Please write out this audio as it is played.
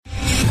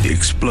The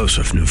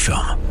explosive new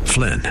film,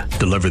 Flynn,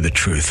 deliver the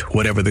truth,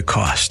 whatever the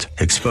cost,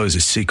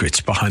 exposes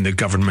secrets behind the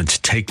government's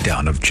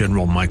takedown of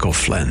General Michael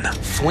Flynn.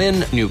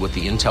 Flynn knew what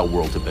the intel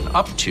world had been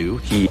up to.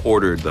 He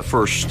ordered the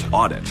first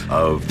audit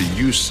of the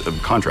use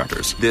of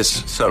contractors.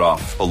 This set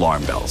off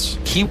alarm bells.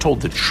 He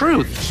told the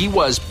truth. He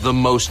was the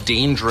most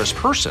dangerous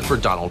person for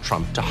Donald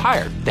Trump to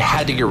hire. They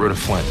had to get rid of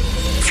Flynn.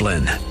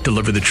 Flynn,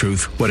 deliver the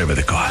truth, whatever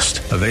the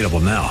cost. Available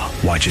now.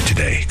 Watch it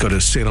today. Go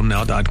to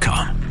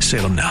salemnow.com.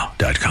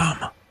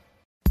 salemnow.com.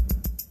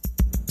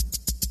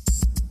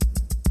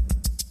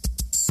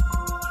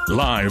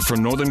 Live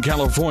from Northern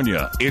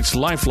California, it's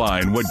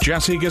Lifeline with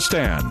Jesse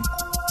Gastan.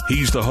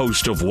 He's the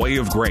host of Way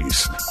of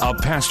Grace, a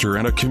pastor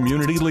and a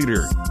community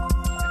leader.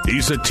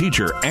 He's a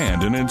teacher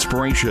and an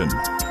inspiration.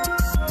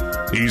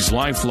 He's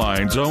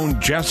Lifeline's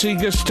own Jesse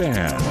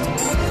Gastan.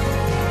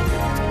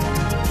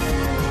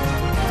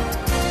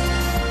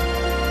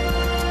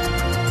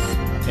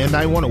 And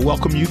I want to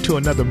welcome you to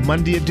another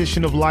Monday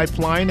edition of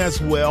Lifeline as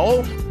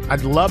well.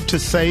 I'd love to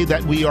say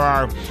that we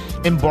are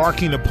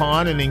embarking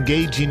upon and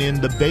engaging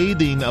in the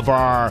bathing of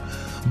our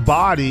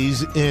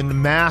bodies in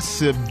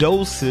massive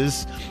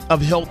doses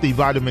of healthy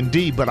vitamin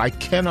D, but I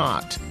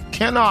cannot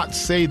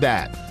say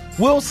that.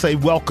 We'll say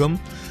welcome.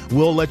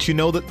 We'll let you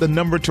know that the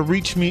number to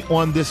reach me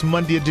on this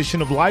Monday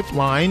edition of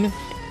Lifeline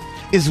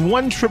is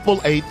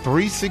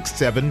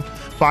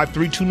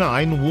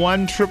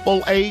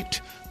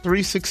 1-888-367-5329,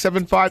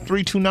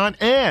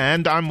 1-888-367-5329,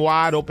 and I'm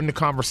wide open to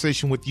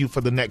conversation with you for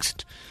the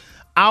next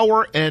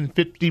hour and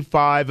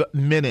 55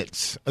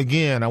 minutes.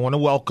 Again, I want to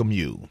welcome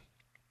you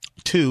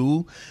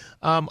to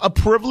a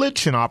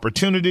privilege and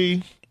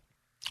opportunity,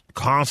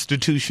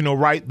 constitutional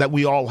right that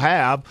we all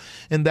have,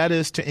 and that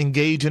is to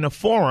engage in a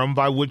forum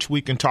by which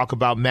we can talk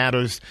about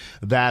matters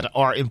that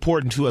are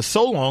important to us,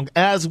 so long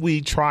as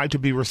we try to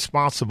be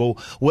responsible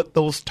with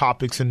those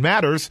topics and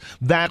matters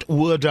that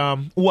would,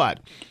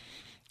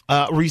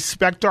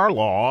 respect our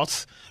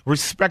laws,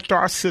 respect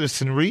our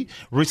citizenry,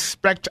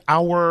 respect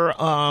our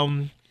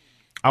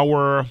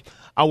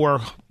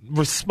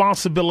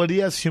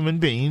responsibility as human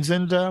beings,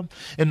 and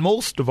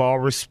most of all,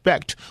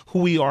 respect who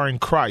we are in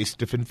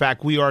Christ. If in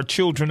fact we are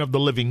children of the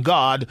living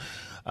God,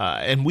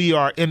 and we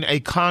are in a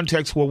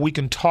context where we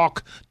can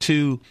talk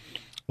to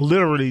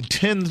literally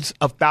tens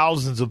of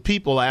thousands of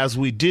people, as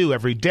we do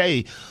every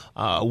day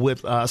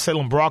with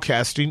Salem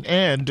Broadcasting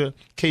and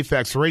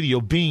KFAX Radio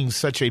being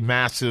such a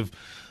massive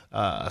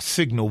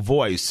signal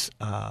voice,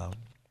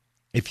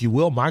 if you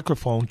will,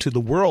 microphone to the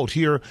world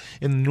here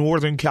in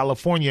Northern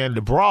California and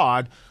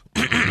abroad.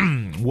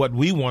 What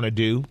we want to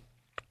do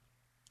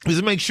is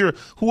to make sure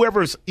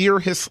whoever's ear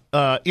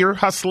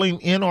hustling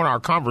in on our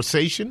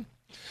conversation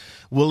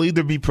will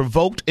either be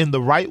provoked in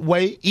the right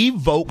way,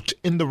 evoked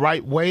in the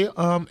right way,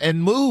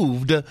 and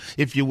moved,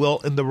 if you will,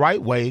 in the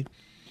right way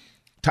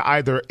to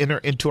either enter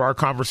into our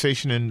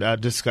conversation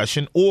and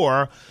discussion,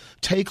 or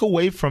take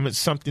away from it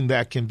something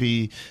that can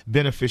be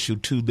beneficial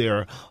to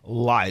their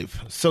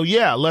life. So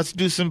yeah, let's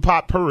do some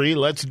potpourri.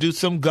 Let's do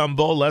some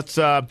gumbo. Let's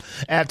add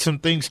some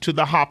things to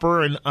the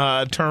hopper in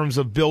terms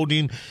of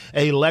building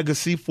a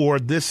legacy for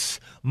this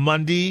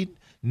Monday,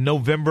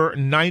 November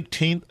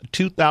 19th,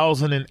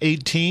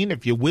 2018,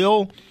 if you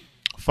will,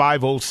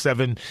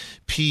 5:07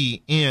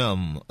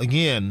 p.m.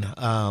 Again,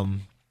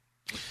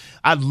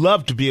 I'd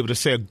love to be able to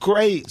say a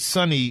great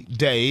sunny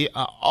day,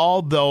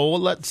 although,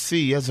 let's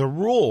see, as a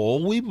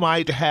rule, we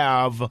might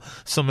have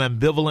some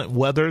ambivalent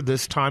weather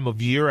this time of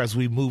year as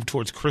we move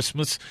towards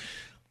Christmas.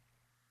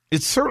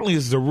 It certainly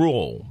is the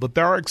rule, but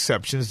there are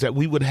exceptions that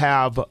we would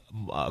have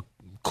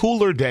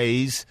cooler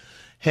days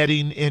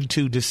heading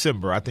into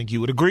December. I think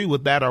you would agree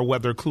with that. Our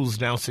weather cools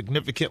down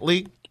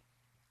significantly.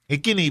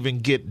 It can even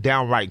get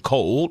downright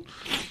cold,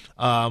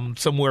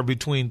 somewhere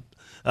between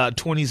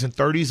 20s and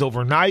 30s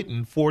overnight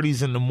and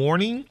 40s in the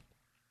morning,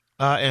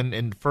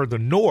 and further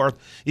north,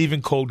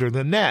 even colder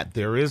than that.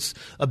 There is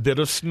a bit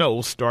of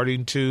snow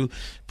starting to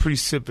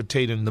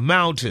precipitate in the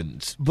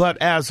mountains. But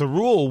as a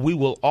rule, we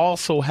will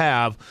also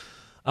have,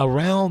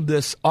 around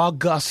this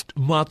August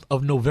month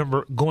of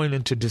November going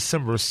into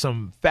December,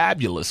 some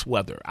fabulous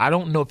weather. I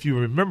don't know if you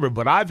remember,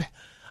 but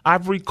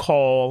I've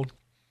recalled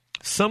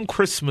some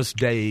Christmas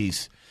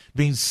days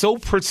being so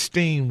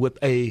pristine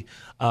with a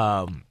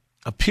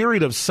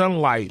period of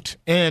sunlight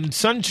and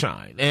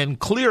sunshine and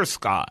clear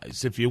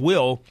skies, if you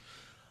will,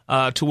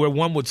 to where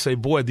one would say,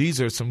 boy, these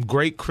are some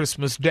great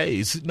Christmas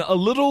days. A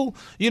little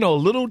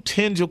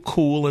tinge of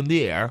cool in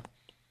the air,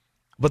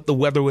 but the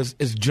weather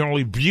is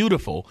generally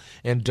beautiful.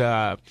 And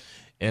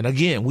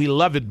again, we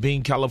love it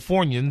being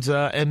Californians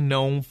and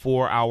known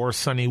for our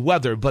sunny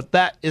weather, but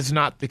that is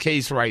not the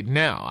case right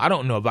now. I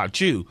don't know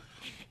about you,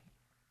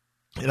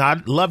 and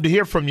I'd love to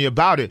hear from you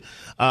about it.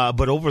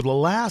 But over the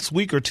last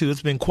week or two,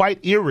 it's been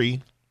quite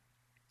eerie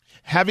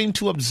having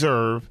to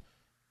observe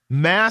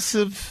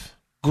massive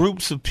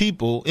groups of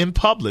people in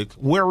public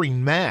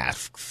wearing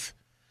masks.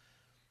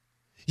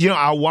 You know,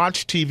 I'll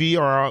watch TV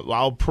or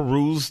I'll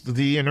peruse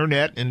the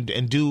internet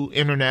and do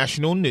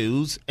international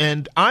news,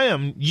 and I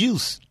am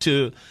used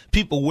to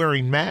people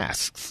wearing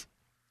masks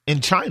in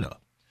China.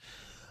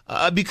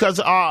 because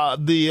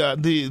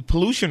the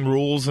pollution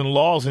rules and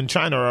laws in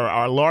China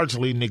are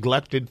largely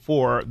neglected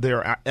for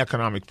their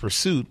economic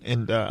pursuit,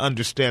 and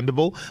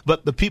understandable.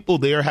 But the people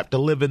there have to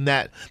live in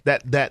that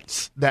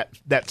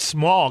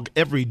smog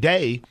every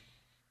day.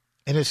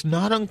 And it's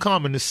not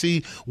uncommon to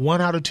see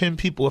 1 out of 10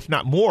 people, if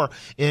not more,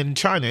 in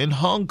China, in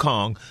Hong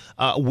Kong,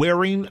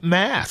 wearing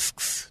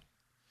masks.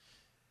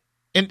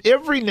 And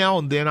every now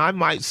and then I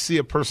might see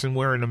a person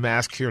wearing a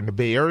mask here in the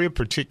Bay Area,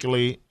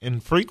 particularly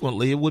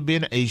infrequently. It would be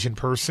an Asian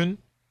person.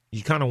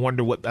 You kind of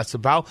wonder what that's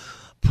about.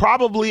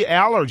 Probably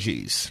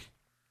allergies.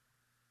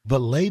 But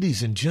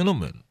ladies and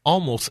gentlemen,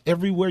 almost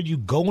everywhere you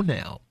go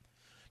now,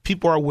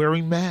 people are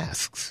wearing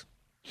masks.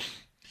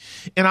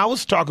 And I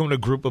was talking to a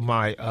group of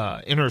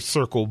my inner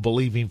circle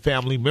believing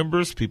family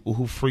members, people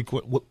who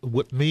frequent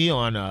with me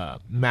on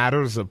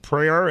matters of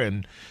prayer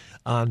and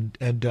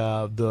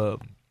the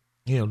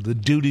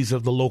duties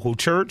of the local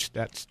church.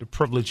 That's the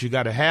privilege you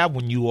got to have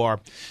when you are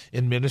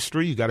in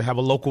ministry. You got to have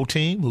a local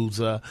team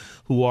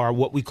who are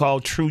what we call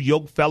true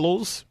yoke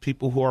fellows,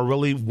 people who are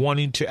really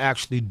wanting to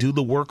actually do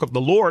the work of the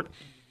Lord.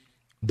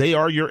 They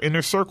are your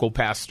inner circle,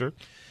 Pastor.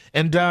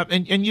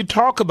 And you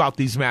talk about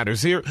these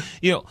matters here.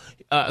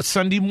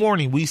 Sunday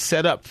morning we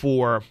set up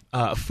for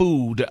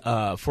food,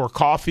 for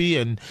coffee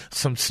and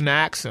some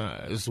snacks.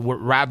 It's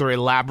rather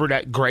elaborate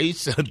at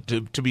Grace.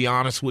 to be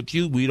honest with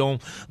you, we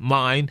don't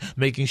mind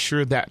making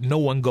sure that no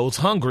one goes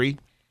hungry.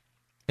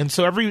 And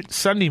so every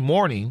Sunday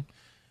morning,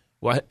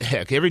 well,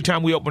 heck, every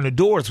time we open the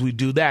doors, we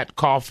do that: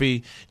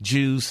 coffee,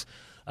 juice,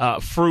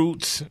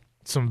 fruits,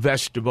 some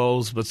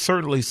vegetables, but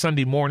certainly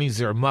Sunday mornings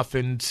there are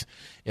muffins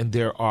and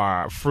there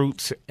are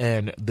fruits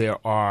and there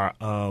are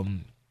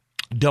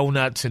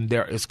donuts and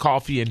there is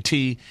coffee and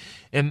tea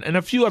and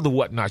a few other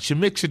whatnots. You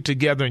mix it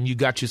together and you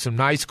got you some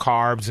nice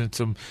carbs and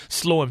some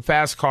slow and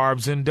fast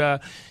carbs,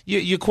 and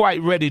you're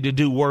quite ready to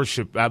do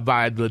worship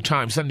by the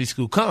time Sunday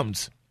school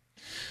comes.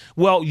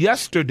 Well,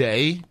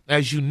 yesterday,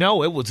 as you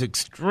know, it was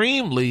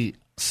extremely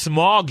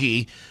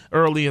smoggy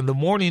early in the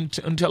morning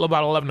until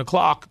about 11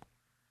 o'clock.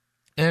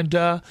 And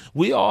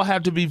we all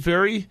had to be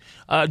very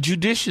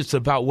judicious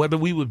about whether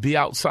we would be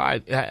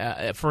outside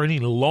for any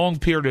long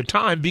period of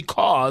time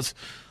because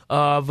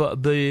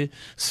of the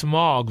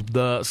smog,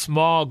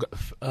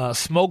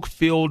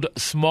 smoke-filled,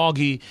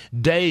 smoggy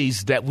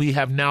days that we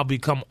have now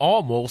become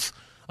almost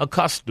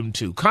accustomed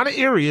to. Kind of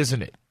eerie,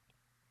 isn't it?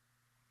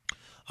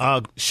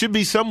 Should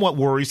be somewhat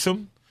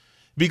worrisome,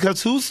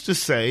 because who's to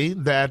say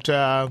that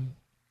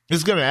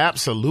it's going to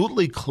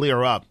absolutely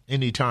clear up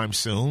anytime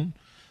soon,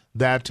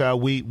 that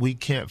we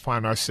can't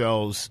find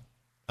ourselves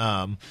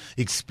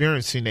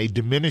experiencing a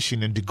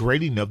diminishing and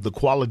degrading of the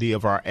quality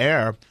of our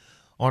air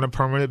on a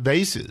permanent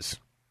basis.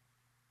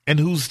 And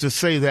who's to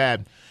say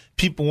that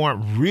people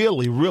aren't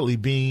really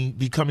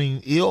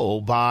becoming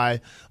ill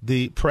by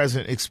the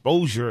present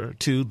exposure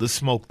to the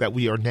smoke that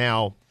we are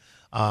now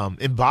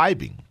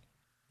imbibing?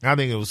 I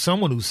think it was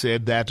someone who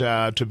said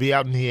that to be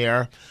out in the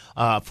air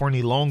for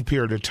any long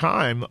period of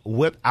time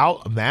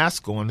without a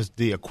mask on is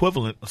the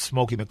equivalent of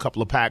smoking a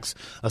couple of packs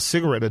of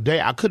cigarette a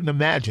day. I couldn't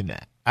imagine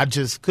that. I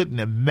just couldn't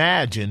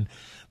imagine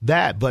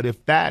that. But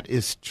if that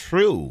is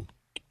true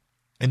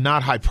and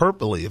not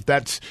hyperbole, if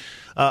that's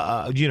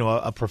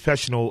a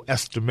professional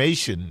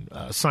estimation,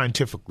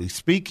 scientifically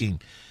speaking,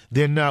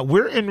 then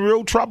we're in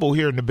real trouble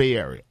here in the Bay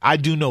Area. I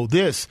do know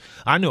this.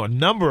 I know a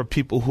number of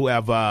people who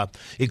have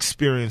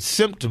experienced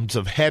symptoms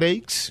of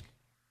headaches,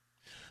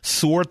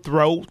 sore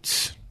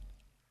throats,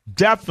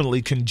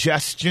 definitely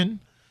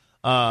congestion,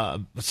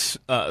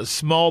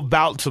 small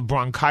bouts of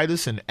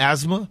bronchitis and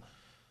asthma.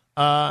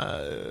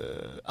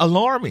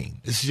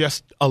 Alarming. It's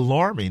just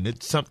alarming.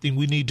 It's something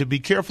we need to be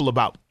careful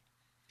about.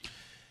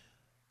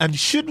 And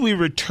should we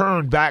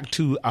return back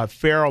to a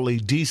fairly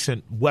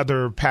decent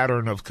weather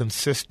pattern of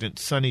consistent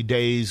sunny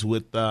days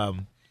with a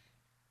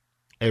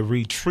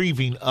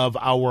retrieving of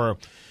our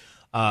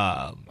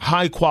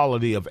high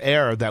quality of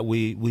air that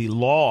we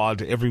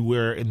laud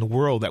everywhere in the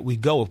world that we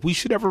go, if we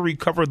should ever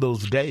recover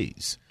those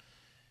days,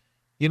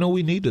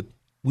 we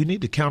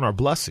need to count our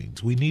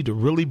blessings. We need to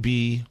really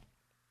be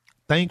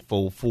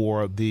thankful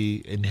for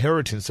the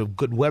inheritance of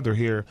good weather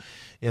here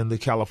in the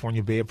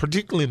California Bay Area,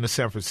 particularly in the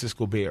San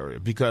Francisco Bay Area,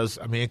 because,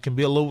 it can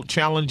be a little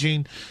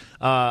challenging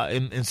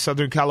in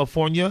Southern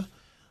California,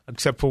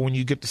 except for when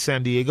you get to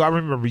San Diego. I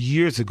remember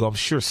years ago, I'm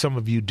sure some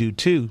of you do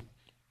too,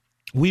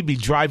 we'd be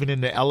driving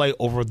into L.A.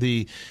 over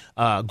the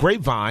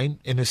Grapevine,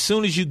 and as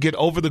soon as you get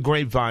over the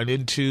Grapevine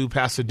into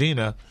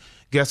Pasadena,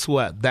 guess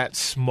what? That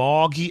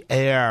smoggy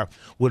air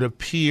would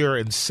appear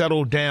and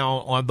settle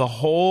down on the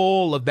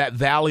whole of that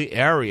valley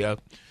area.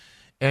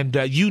 And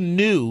you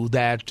knew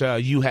that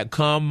you had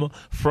come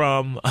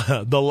from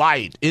the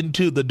light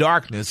into the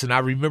darkness. And I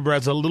remember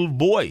as a little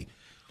boy,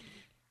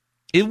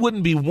 it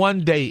wouldn't be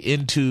one day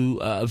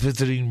into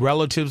visiting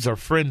relatives or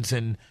friends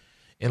in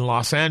in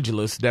Los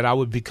Angeles that I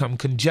would become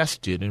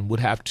congested and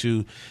would have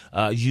to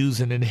use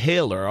an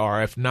inhaler,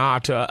 or if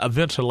not, a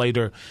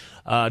ventilator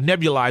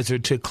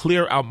nebulizer to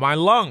clear out my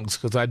lungs,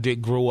 because I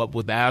did grow up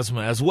with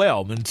asthma as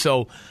well. And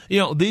so,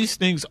 these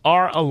things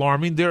are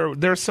alarming.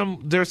 They're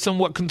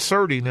somewhat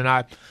concerning, and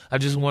I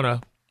just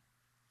want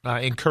to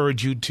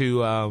encourage you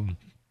to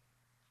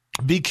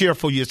be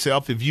careful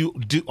yourself. If you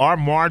are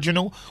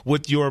marginal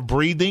with your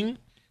breathing,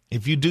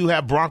 if you do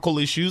have bronchial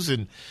issues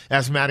and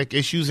asthmatic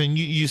issues, and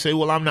you say,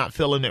 well, I'm not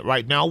feeling it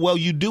right now, well,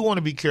 you do want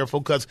to be careful,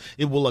 because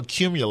it will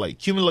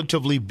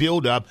cumulatively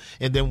build up,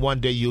 and then one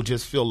day you'll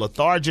just feel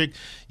lethargic.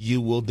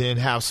 You will then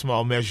have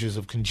small measures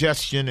of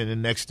congestion, and the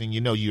next thing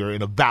you know, you're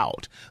in a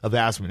bout of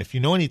asthma. And if you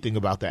know anything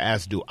about that,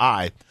 as do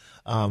I,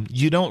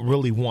 you don't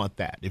really want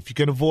that. If you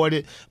can avoid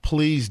it,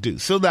 please do.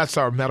 So that's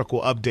our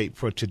medical update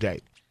for today.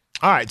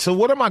 All right, so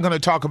what am I going to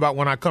talk about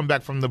when I come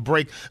back from the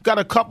break? Got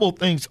a couple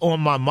things on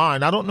my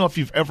mind. I don't know if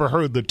you've ever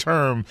heard the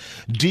term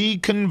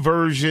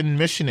deconversion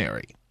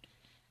missionary.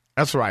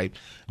 That's right.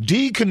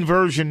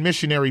 Deconversion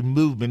missionary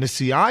movement. It's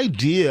the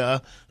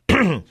idea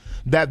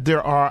that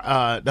there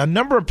are a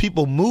number of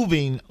people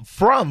moving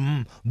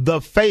from the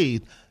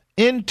faith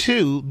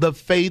into the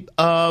faith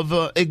of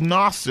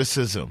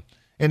agnosticism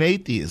and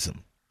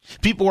atheism.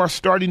 People are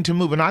starting to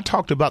move, and I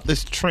talked about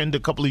this trend a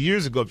couple of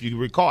years ago. If you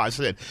recall, I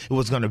said it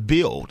was going to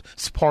build.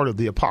 It's part of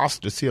the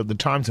apostasy of the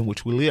times in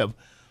which we live.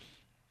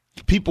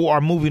 People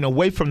are moving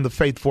away from the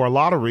faith for a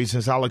lot of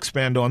reasons. I'll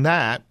expand on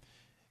that.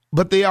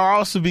 But they are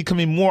also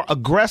becoming more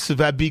aggressive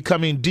at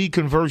becoming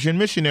deconversion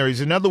missionaries.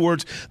 In other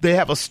words, they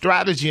have a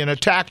strategy and a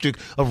tactic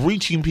of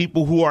reaching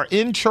people who are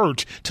in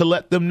church to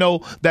let them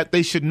know that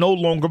they should no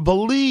longer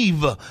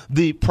believe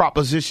the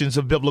propositions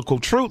of biblical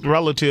truth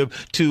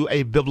relative to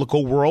a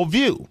biblical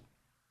worldview.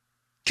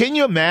 Can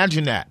you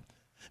imagine that?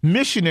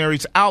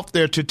 Missionaries out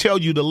there to tell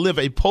you to live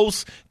a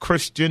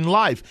post-Christian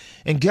life.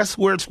 And guess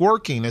where it's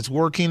working? It's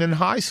working in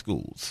high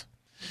schools.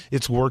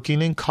 It's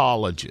working in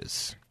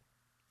colleges.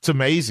 It's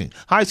amazing.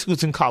 High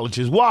schools and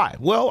colleges. Why?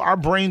 Well, our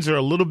brains are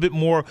a little bit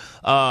more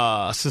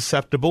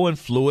susceptible and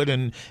fluid,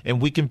 and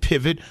we can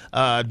pivot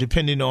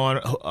depending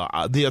on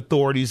the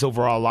authorities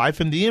over our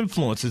life and the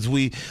influences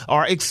we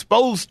are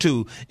exposed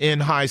to in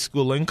high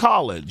school and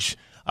college.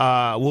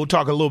 We'll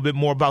talk a little bit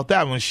more about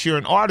that. I'm going to share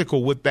an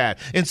article with that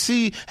and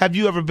see, have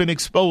you ever been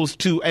exposed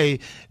to a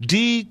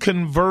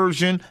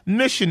deconversion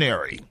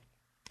missionary?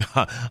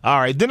 All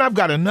right. Then I've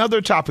got another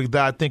topic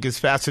that I think is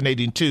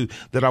fascinating, too,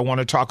 that I want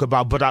to talk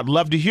about. But I'd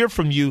love to hear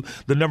from you.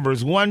 The number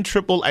is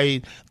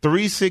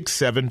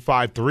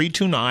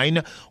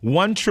 1-888-367-5329.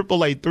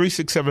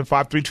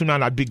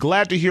 1-888-367-5329. I'd be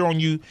glad to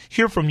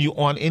hear from you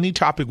on any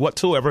topic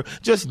whatsoever,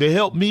 just to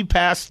help me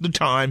pass the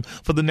time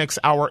for the next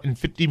hour and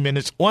 50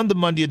 minutes on the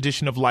Monday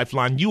edition of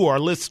Lifeline. You are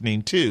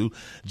listening to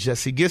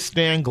Jesse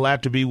Gistan.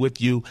 Glad to be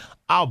with you.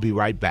 I'll be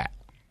right back.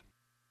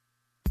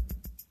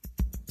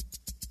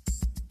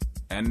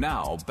 And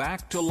now,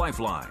 back to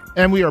Lifeline.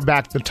 And we are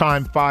back. The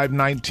time,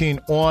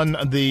 5:19 on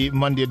the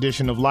Monday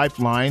edition of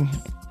Lifeline.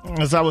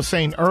 As I was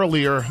saying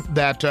earlier,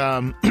 that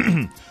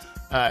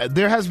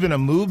there has been a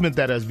movement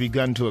that has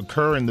begun to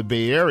occur in the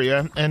Bay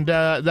Area, and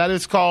that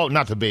is called,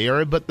 not the Bay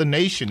Area, but the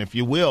nation, if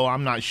you will.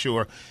 I'm not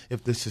sure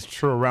if this is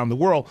true around the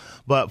world,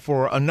 but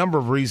for a number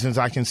of reasons,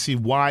 I can see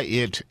why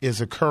it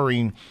is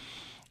occurring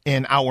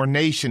in our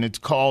nation. It's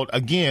called,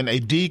 again,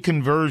 a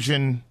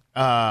deconversion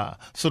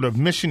sort of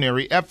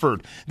missionary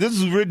effort. This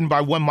is written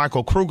by one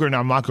Michael Kruger.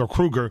 Now, Michael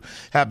Kruger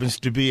happens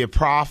to be a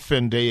prof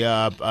and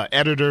a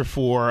editor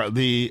for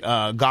the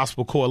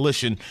Gospel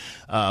Coalition,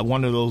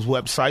 one of those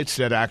websites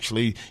that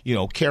actually,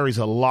 carries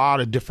a lot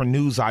of different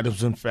news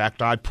items. In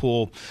fact, I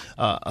pull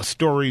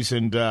stories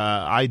and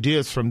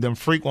ideas from them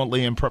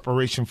frequently in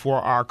preparation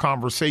for our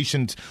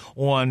conversations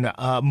on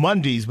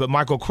Mondays. But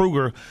Michael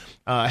Kruger,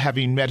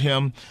 having met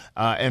him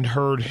and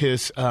heard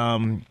his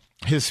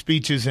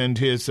speeches and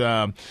his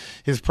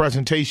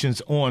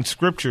presentations on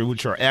Scripture,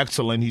 which are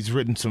excellent. He's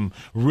written some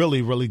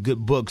really, really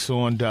good books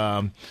on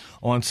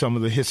some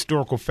of the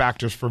historical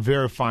factors for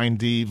verifying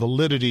the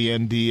validity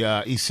and the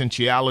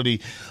essentiality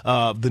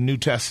of the New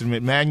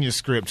Testament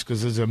manuscripts,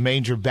 because there's a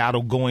major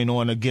battle going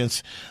on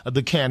against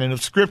the canon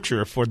of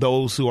Scripture for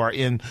those who are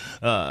in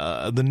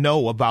the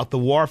know about the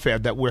warfare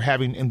that we're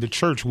having in the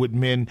church with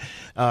men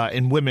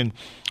and women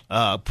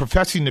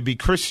professing to be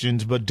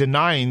Christians, but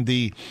denying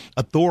the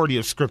authority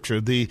of Scripture,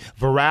 the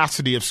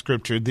veracity of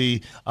Scripture,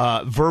 the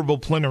verbal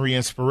plenary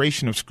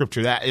inspiration of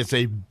Scripture. That is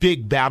a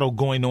big battle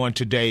going on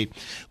today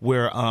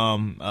where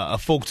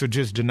folks are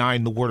just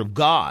denying the Word of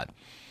God.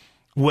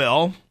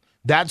 Well,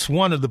 that's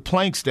one of the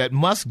planks that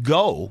must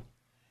go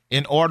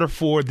in order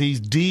for these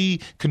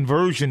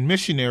deconversion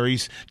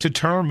missionaries to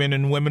turn men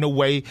and women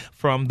away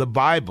from the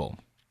Bible.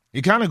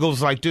 It kind of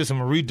goes like this. I'm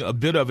going to read a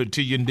bit of it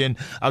to you, and then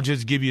I'll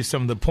just give you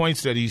some of the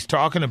points that he's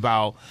talking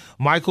about.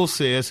 Michael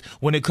says,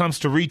 when it comes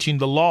to reaching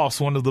the lost,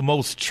 one of the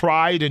most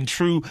tried and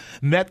true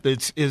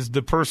methods is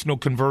the personal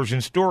conversion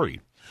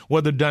story.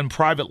 Whether done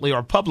privately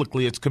or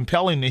publicly, it's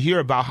compelling to hear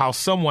about how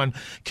someone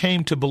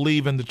came to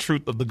believe in the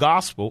truth of the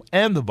gospel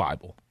and the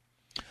Bible.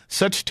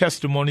 Such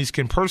testimonies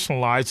can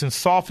personalize and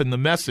soften the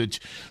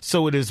message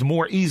so it is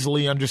more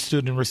easily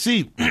understood and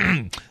received.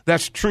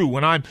 That's true.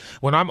 When I'm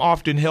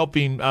often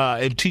helping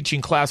and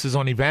teaching classes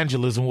on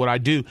evangelism, what I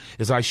do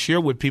is I share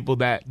with people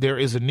that there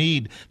is a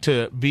need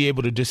to be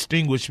able to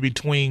distinguish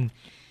between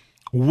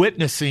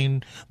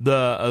witnessing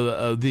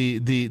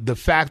the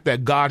fact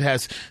that God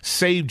has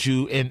saved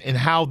you and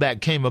how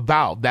that came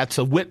about. That's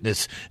a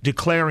witness,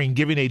 declaring,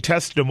 giving a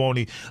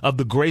testimony of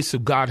the grace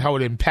of God, how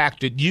it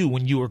impacted you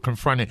when you were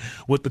confronted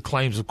with the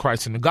claims of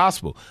Christ in the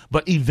gospel.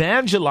 But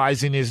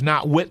evangelizing is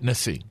not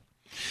witnessing.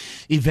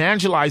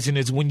 Evangelizing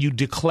is when you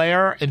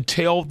declare and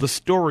tell the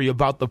story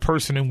about the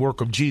person and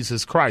work of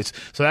Jesus Christ.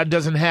 So that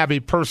doesn't have a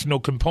personal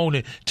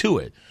component to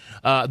it.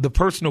 The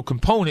personal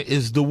component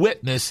is the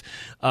witness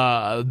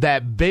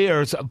that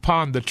bears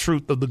upon the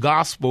truth of the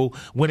gospel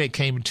when it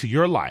came into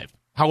your life.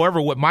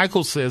 However, what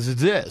Michael says is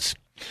this.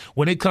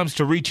 When it comes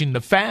to reaching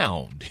the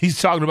found,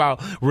 he's talking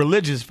about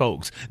religious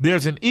folks.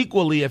 There's an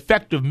equally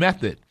effective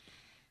method.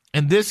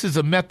 And this is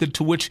a method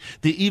to which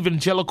the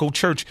evangelical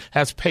church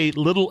has paid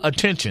little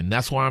attention.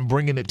 That's why I'm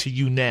bringing it to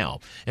you now.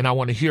 And I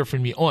want to hear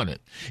from you on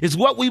it. It's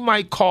what we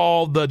might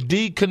call the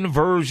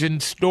deconversion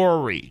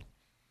story.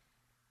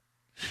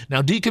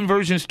 Now,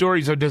 deconversion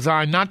stories are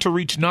designed not to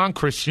reach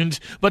non-Christians,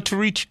 but to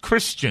reach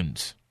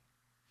Christians.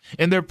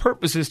 And their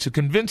purpose is to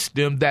convince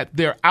them that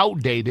their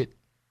outdated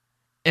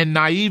and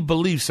naive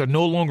beliefs are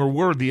no longer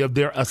worthy of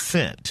their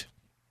assent.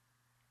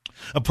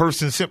 A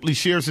person simply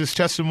shares his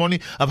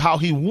testimony of how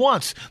he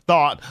once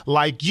thought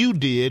like you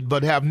did,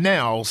 but have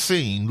now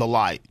seen the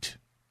light.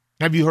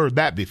 Have you heard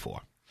that before?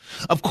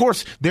 Of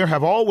course, there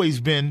have always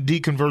been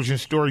deconversion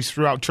stories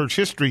throughout church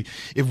history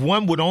if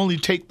one would only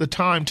take the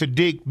time to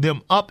dig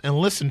them up and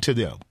listen to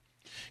them.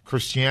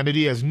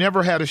 Christianity has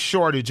never had a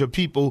shortage of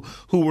people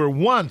who were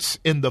once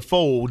in the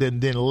fold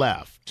and then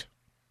left.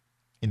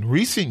 In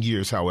recent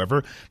years,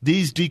 however,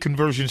 these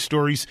deconversion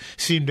stories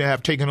seem to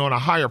have taken on a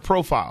higher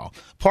profile.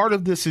 Part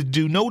of this is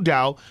due, no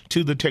doubt,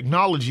 to the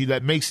technology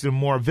that makes them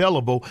more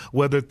available,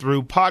 whether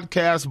through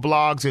podcasts,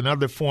 blogs, and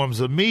other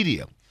forms of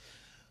media.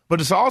 But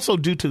it's also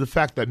due to the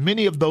fact that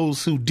many of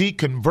those who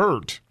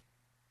deconvert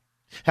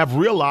have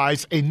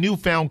realized a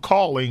newfound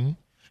calling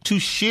to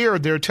share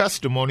their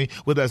testimony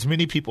with as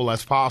many people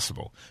as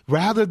possible.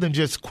 Rather than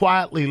just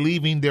quietly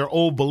leaving their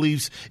old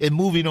beliefs and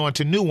moving on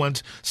to new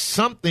ones,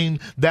 something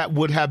that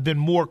would have been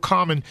more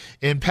common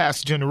in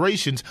past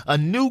generations, a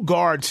new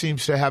guard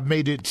seems to have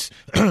made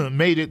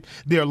it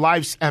their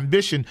life's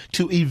ambition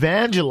to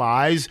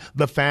evangelize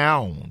the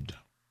found.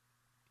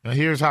 Now,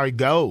 here's how it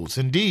goes.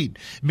 Indeed,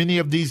 many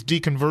of these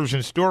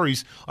deconversion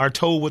stories are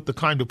told with the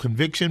kind of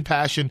conviction,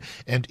 passion,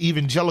 and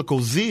evangelical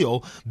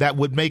zeal that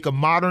would make a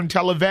modern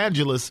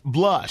televangelist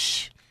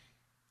blush.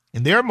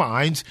 In their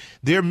minds,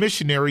 they're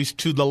missionaries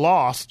to the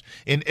lost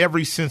in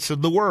every sense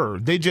of the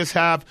word. They just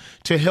have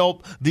to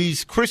help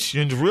these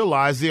Christians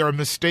realize they are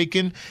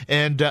mistaken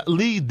and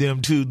lead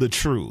them to the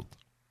truth.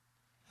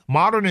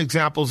 Modern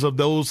examples of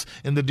those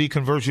in the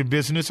deconversion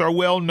business are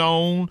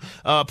well-known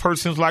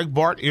persons like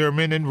Bart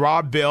Ehrman and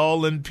Rob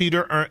Bell and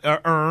Peter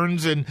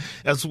Earns, and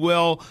as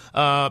well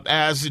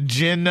as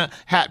Jen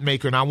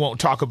Hatmaker. And I won't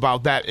talk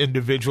about that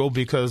individual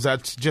because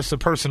that's just a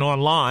person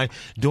online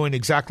doing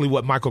exactly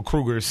what Michael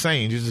Kruger is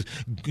saying, just,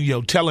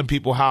 telling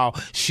people how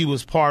she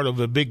was part of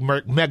a big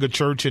mega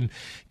church and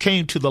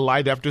came to the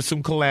light after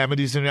some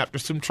calamities and after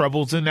some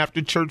troubles and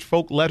after church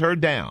folk let her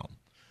down.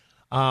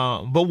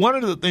 But one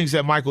of the things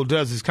that Michael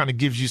does is kind of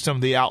gives you some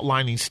of the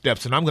outlining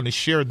steps, and I'm going to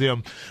share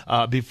them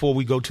before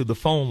we go to the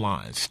phone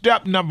line.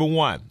 Step number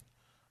one,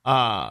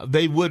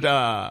 they would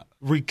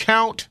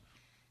recount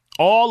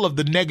all of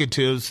the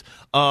negatives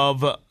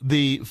of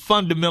the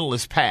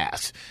fundamentalist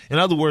past. In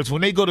other words,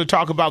 when they go to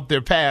talk about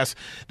their past,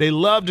 they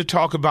love to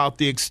talk about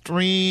the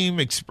extreme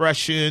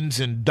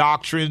expressions and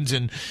doctrines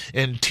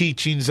and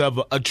teachings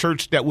of a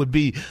church that would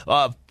be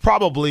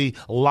probably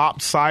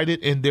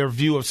lopsided in their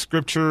view of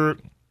Scripture,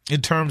 in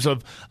terms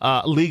of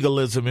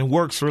legalism and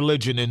works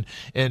religion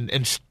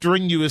and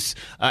strenuous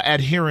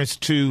adherence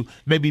to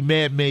maybe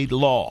man-made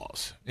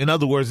laws. In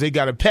other words, they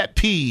got a pet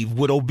peeve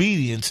with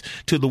obedience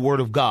to the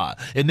word of God.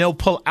 And they'll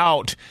pull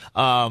out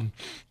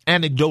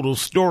anecdotal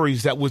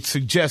stories that would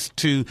suggest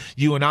to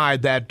you and I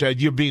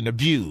that you're being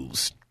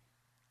abused.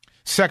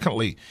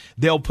 Secondly,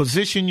 they'll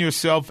position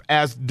themselves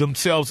as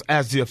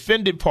the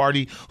offended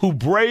party who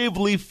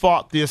bravely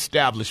fought the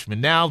establishment.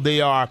 Now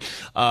they are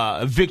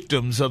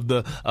victims of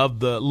the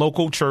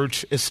local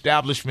church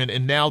establishment,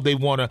 and now they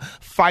want to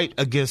fight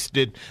against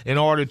it in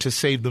order to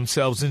save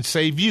themselves and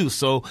save you.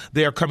 So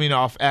they are coming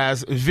off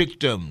as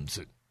victims.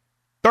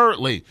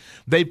 Thirdly,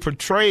 they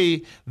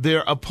portray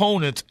their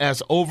opponents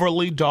as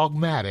overly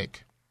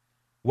dogmatic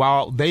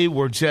while they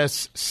were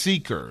just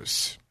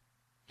seekers.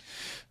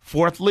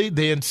 Fourthly,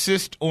 they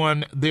insist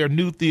on their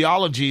new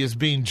theology as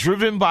being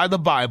driven by the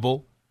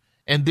Bible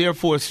and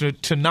therefore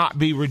to not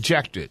be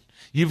rejected.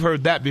 You've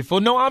heard that before.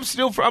 No, I'm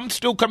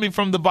still coming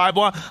from the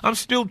Bible. I'm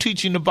still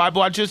teaching the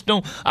Bible. I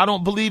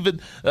don't believe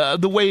it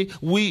the way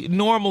we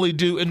normally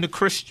do in the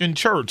Christian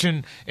church.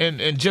 And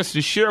just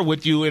to share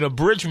with you in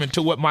abridgment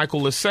to what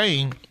Michael is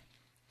saying,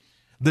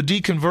 the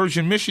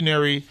deconversion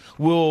missionary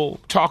will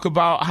talk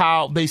about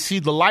how they see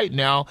the light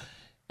now,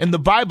 and the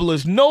Bible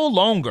is no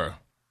longer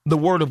the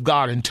Word of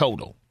God in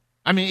total.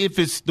 I mean, if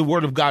it's the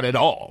Word of God at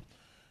all.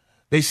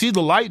 They see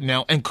the light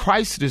now, and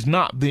Christ is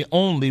not the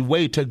only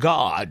way to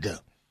God.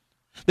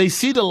 They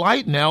see the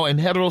light now, and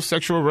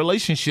heterosexual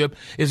relationship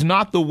is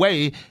not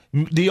the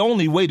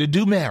only way to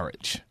do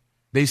marriage.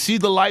 They see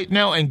the light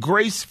now, and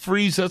grace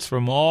frees us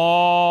from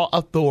all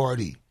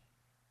authority.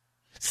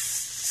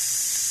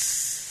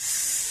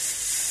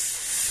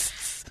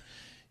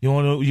 You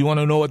want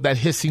to know what that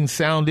hissing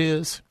sound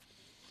is?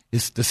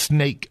 It's the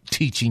snake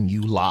teaching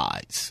you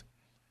lies.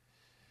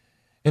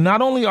 And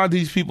not only are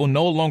these people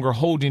no longer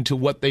holding to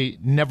what they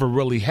never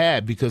really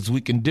had, because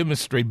we can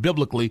demonstrate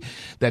biblically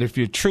that if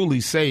you're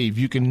truly saved,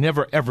 you can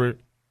never, ever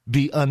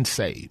be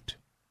unsaved.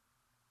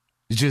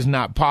 It's just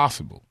not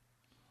possible.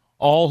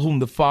 All whom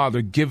the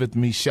Father giveth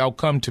me shall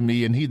come to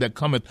me, and he that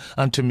cometh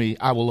unto me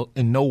I will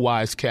in no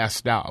wise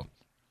cast out.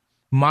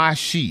 My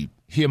sheep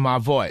hear my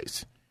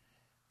voice,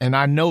 and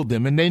I know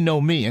them, and they know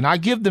me, and I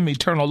give them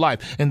eternal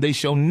life, and they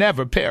shall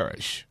never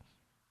perish.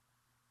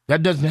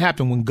 That doesn't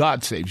happen when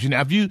God saves you.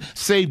 Now, if you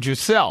saved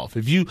yourself,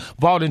 if you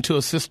bought into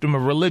a system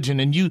of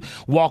religion and you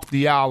walked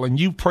the aisle and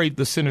you prayed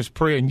the sinner's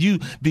prayer and you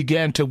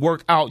began to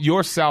work out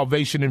your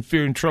salvation in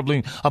fear and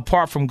trembling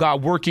apart from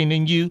God working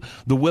in you,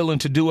 the willing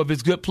to do of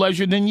his good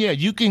pleasure, then yeah,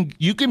 you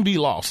can be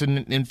lost.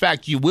 And in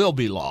fact, you will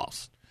be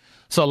lost.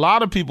 So a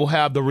lot of people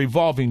have the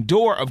revolving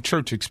door of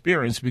church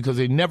experience because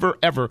they never,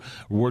 ever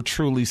were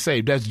truly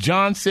saved. As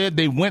John said,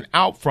 they went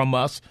out from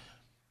us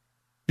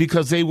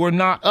because they were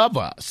not of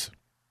us.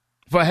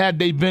 For had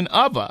they been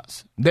of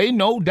us, they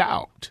no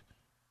doubt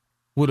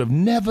would have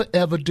never,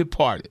 ever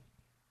departed.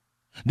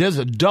 There's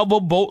a double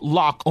bolt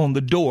lock on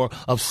the door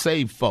of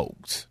saved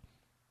folks.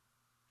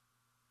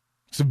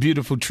 It's a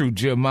beautiful truth.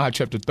 Jeremiah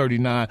chapter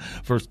 39,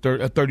 verse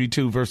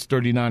 32, verse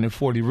 39 and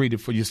 40. Read it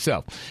for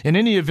yourself. In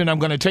any event, I'm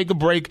going to take a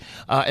break.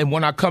 And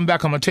when I come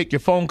back, I'm going to take your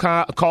phone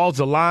calls.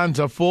 The lines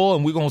are full,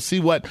 and we're going to see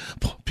what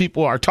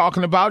people are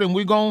talking about. And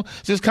we're going to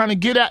just kind of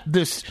get at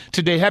this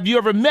today. Have you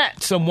ever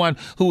met someone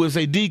who is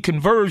a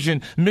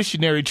deconversion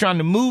missionary trying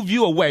to move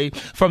you away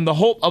from the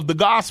hope of the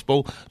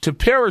gospel to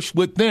perish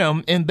with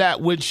them in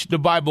that which the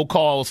Bible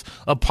calls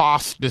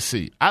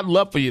apostasy? I'd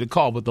love for you to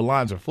call, but the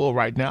lines are full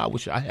right now. I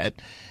wish I had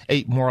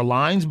 8 more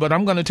lines, but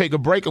I'm going to take a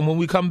break, and when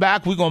we come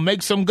back, we're going to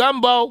make some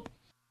gumbo.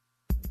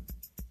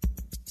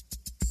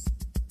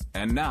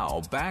 And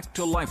now, back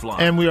to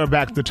Lifeline. And we are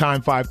back to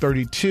time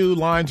 5:32.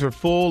 Lines are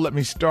full. Let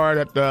me start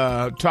at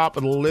the top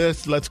of the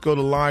list. Let's go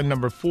to line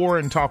number 4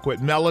 and talk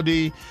with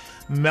Melody.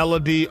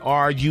 Melody,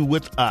 are you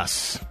with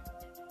us?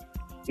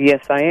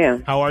 Yes, I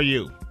am. How are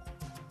you?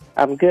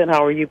 I'm good.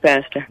 How are you,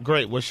 Pastor?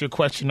 Great. What's your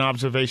question,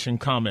 observation,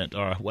 comment,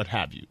 or what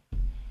have you?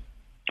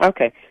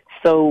 Okay.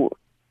 So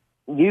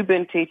you've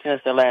been teaching us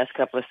the last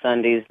couple of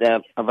Sundays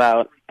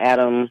about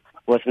Adam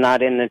was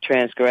not in the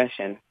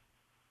transgression.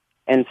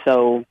 And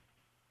so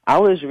I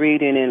was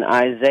reading in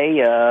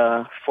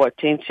Isaiah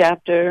 14th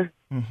chapter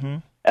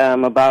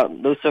about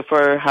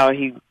Lucifer, how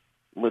he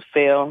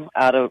fell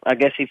out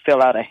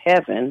of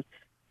heaven.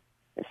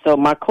 So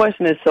my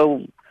question is,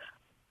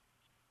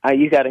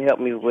 you got to help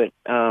me with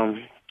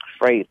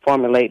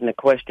formulating the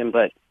question,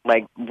 but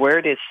like,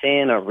 where did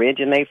sin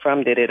originate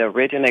from? Did it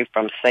originate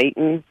from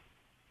Satan?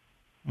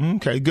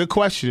 Okay, good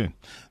question.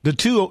 The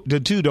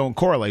two don't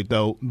correlate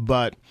though,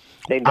 but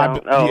they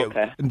don't.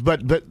 Okay.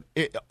 But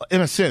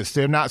in a sense,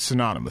 they're not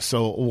synonymous.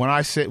 So when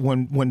I say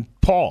when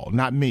Paul,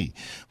 not me,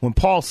 when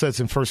Paul says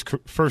in First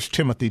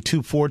Timothy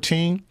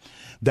 2:14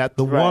 that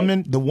the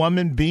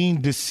woman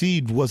being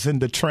deceived was in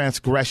the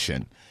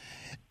transgression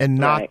and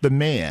not the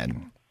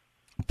man.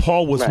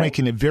 Paul was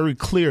making it very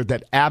clear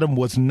that Adam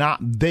was not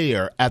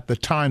there at the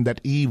time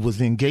that Eve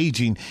was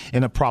engaging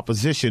in a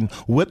proposition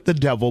with the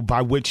devil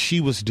by which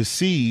she was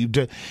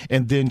deceived,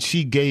 and then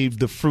she gave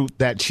the fruit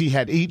that she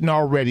had eaten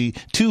already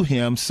to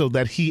him so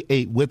that he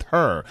ate with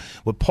her.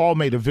 What Paul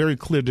made a very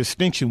clear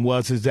distinction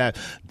is that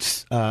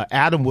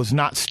Adam was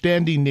not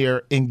standing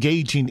there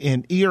engaging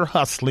in ear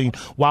hustling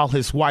while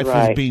his wife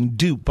was being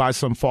duped by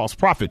some false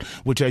prophet,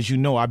 which, as you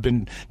know, I've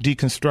been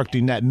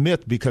deconstructing that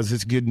myth because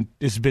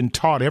it's been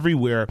taught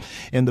everywhere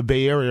in the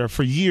Bay Area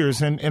for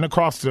years and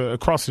across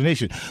the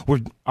nation,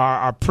 where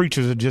our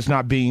preachers are just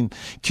not being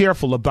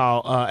careful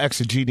about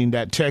exegeting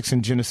that text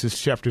in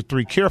Genesis chapter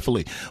 3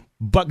 carefully.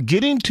 But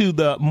getting to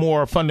the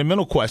more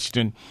fundamental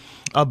question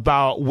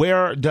about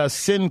where does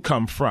sin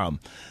come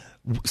from?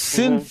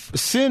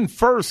 Sin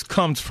first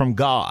comes from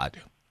God.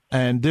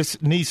 And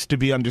this needs to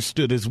be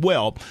understood as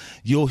well.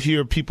 You'll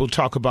hear people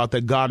talk about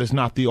that God is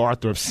not the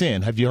author of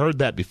sin. Have you heard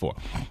that before?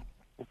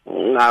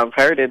 I've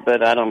heard it,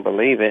 but I don't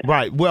believe it.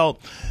 Right. Well,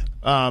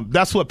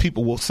 that's what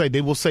people will say.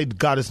 They will say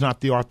God is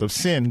not the author of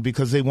sin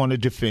because they want to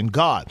defend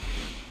God.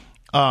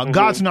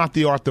 God's not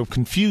the author of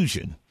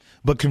confusion.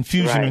 but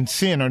confusion and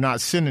sin are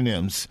not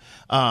synonyms.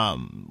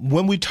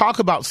 When we talk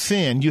about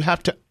sin, you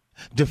have to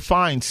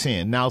define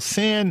sin. Now,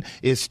 sin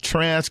is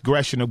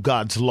transgression of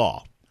God's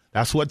law.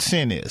 That's what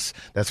sin is.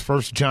 That's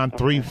 1 John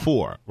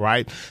 3:4,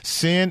 right?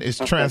 Sin is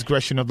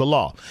transgression of the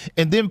law.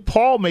 And then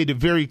Paul made it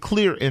very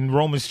clear in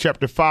Romans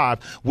chapter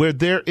 5, where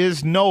there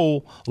is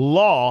no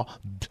law,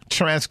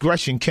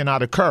 transgression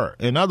cannot occur.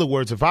 In other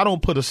words, if I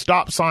don't put a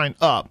stop sign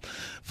up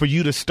for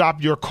you to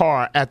stop your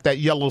car at that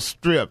yellow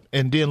strip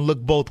and then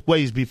look both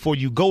ways before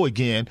you go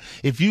again,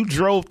 if you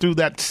drove through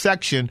that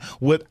section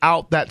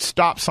without that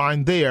stop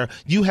sign there,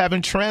 you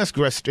haven't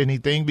transgressed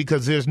anything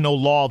because there's no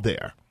law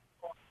there.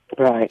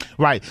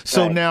 Right.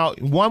 So now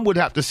one would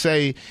have to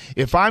say,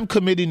 if I'm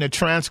committing a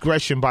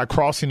transgression by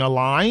crossing a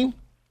line,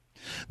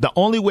 the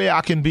only way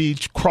I can be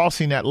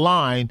crossing that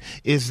line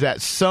is that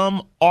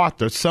some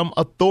author, some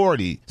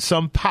authority,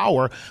 some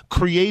power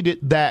created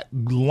that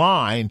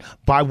line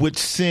by which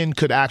sin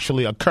could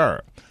actually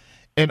occur.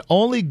 And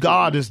only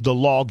God is the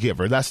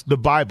lawgiver. That's the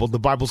Bible. The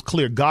Bible's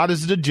clear. God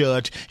is the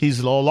judge. He's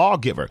the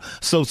lawgiver.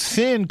 So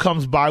sin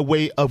comes by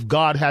way of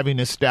God having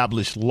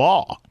established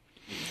law.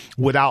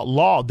 Without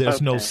law,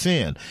 there's no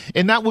sin.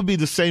 And that would be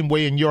the same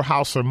way in your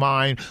house or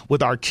mine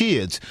with our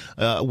kids.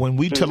 When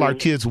we tell our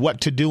kids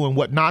what to do and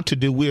what not to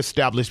do, we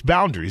establish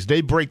boundaries.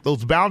 They break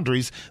those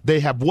boundaries.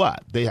 They have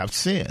what? They have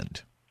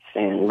sinned.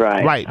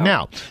 Right.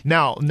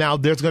 Now,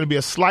 there's going to be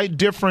a slight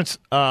difference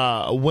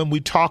when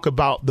we talk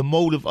about the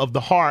motive of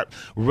the heart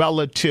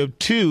relative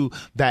to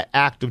that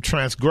act of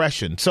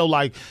transgression. So,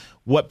 like,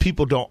 what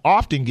people don't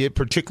often get,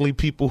 particularly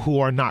people who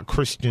are not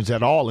Christians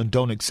at all and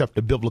don't accept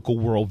the biblical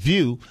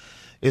worldview,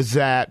 is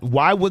that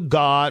why would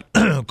God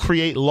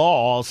create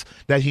laws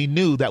that he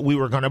knew that we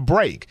were going to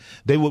break?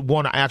 They would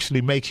want to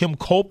actually make him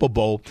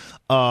culpable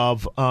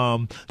of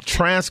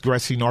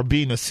transgressing or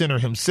being a sinner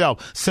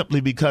himself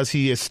simply because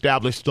he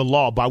established the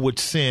law by which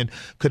sin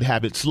could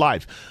have its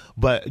life.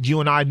 But you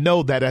and I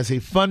know that as a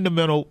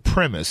fundamental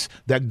premise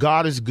that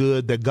God is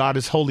good, that God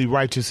is holy,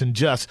 righteous, and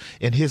just,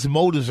 and his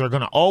motives are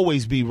going to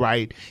always be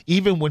right,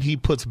 even when he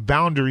puts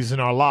boundaries in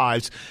our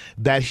lives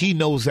that he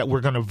knows that we're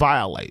going to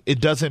violate.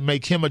 It doesn't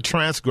make him a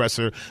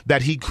transgressor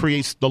that he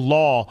creates the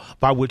law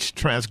by which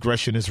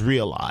transgression is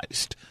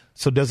realized.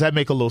 So does that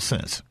make a little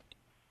sense?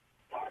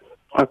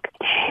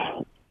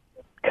 Okay.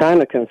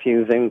 Kind of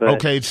confusing, but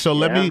okay. So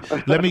let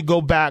me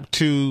go back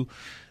to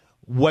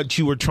what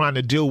you were trying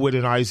to deal with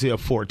in Isaiah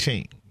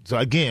 14. So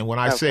again, when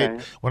I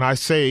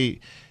say,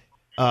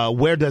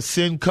 where does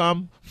sin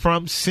come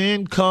from?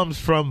 Sin comes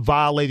from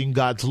violating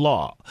God's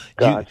law.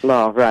 God's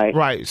law, right.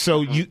 Right.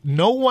 So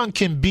no one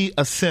can be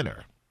a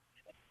sinner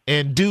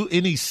and do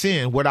any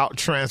sin without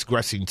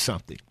transgressing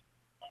something.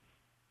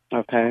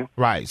 Okay.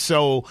 Right.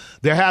 So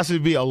there has to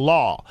be a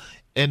law.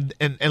 And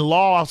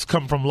laws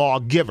come from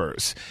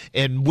lawgivers.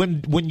 And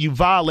when you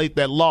violate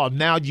that law,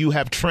 now you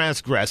have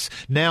transgressed.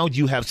 Now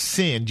you have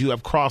sinned. You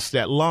have crossed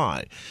that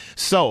line.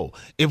 So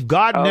if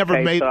God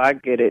never made... so I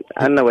get it.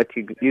 I know what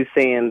you're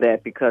saying,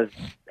 that because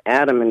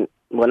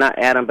not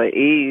Adam, but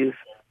Eve,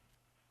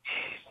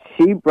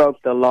 she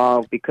broke the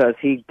law because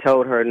he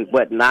told her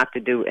what not to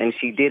do, and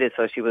she did it,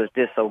 so she was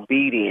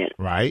disobedient.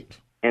 Right.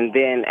 And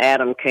then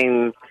Adam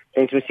came,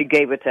 and when she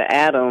gave it to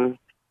Adam,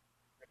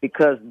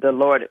 because the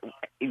Lord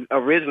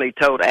originally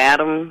told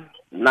Adam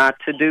not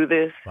to do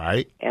this.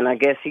 Right. And I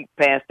guess he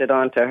passed it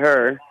on to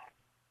her.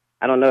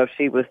 I don't know if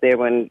she was there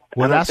when...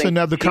 Well, that's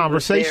another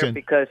conversation.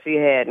 Because she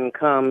hadn't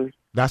come...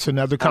 That's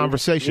another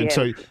conversation.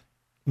 So,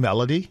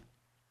 Melody,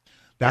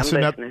 that's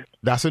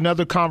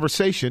another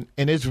conversation,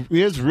 and it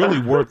is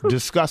really worth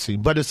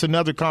discussing, but it's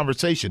another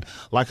conversation.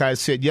 Like I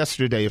said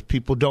yesterday, if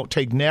people don't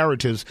take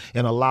narratives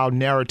and allow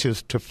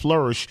narratives to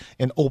flourish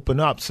and open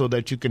up so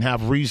that you can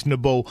have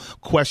reasonable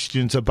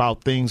questions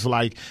about things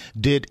like,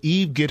 did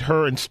Eve get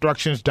her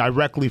instructions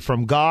directly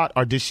from God,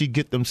 or did she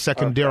get them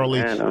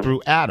secondarily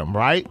through Adam,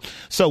 right?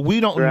 So we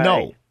don't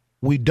know.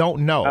 We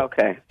don't know.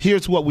 Okay.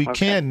 Here's what we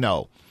can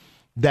know,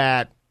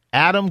 that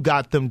Adam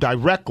got them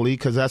directly,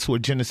 because that's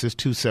what Genesis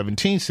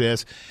 2:17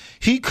 says.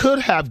 He could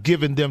have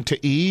given them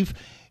to Eve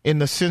in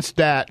the sense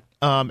that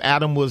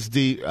Adam was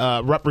the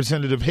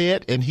representative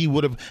head, and he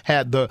would have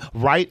had the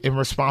right and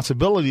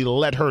responsibility to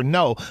let her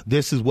know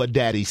this is what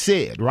Daddy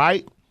said,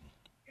 right?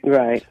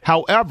 Right.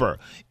 However,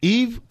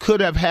 Eve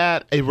could have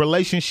had a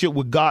relationship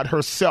with God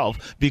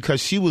herself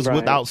because she was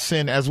without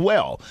sin as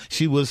well.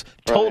 She was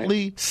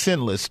totally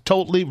sinless,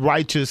 totally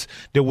righteous.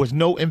 There was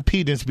no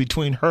impedance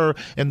between her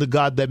and the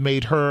God that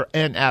made her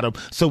and Adam.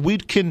 So we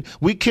can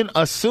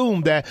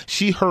assume that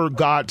she heard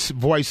God's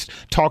voice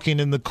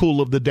talking in the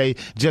cool of the day,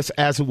 just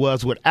as it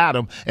was with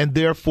Adam. And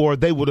therefore,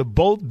 they would have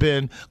both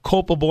been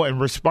culpable and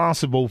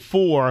responsible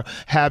for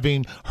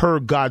having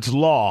heard God's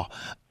law.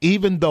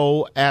 Even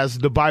though, as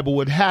the Bible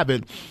would have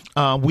it,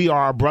 we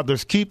are our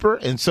brother's keeper.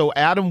 And so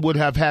Adam would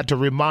have had to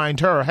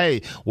remind her,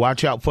 hey,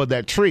 watch out for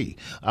that tree.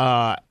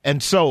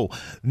 And so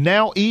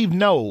now Eve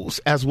knows,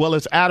 as well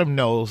as Adam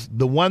knows,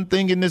 the one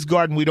thing in this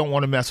garden we don't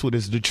want to mess with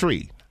is the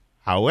tree.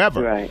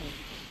 However,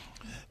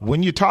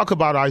 when you talk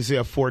about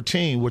Isaiah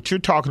 14, what you're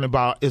talking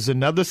about is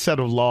another set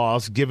of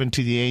laws given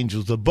to the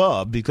angels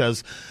above,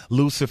 because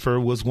Lucifer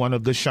was one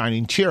of the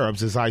shining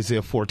cherubs, as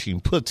Isaiah 14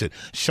 puts it,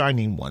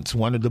 shining ones,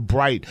 one of the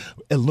bright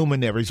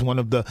luminaries, one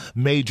of the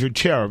major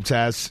cherubs,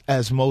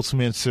 as most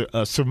men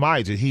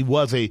surmise it. He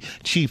was a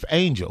chief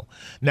angel.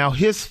 Now,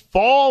 his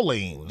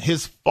falling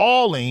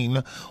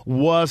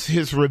was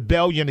his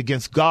rebellion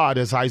against God,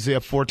 as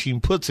Isaiah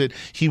 14 puts it.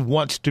 He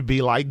wants to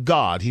be like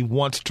God. He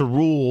wants to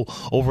rule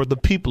over the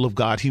people of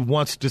God. He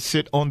wants to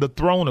sit on the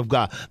throne of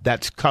God.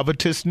 That's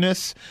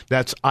covetousness.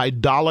 That's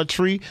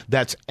idolatry.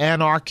 That's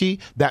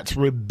anarchy. That's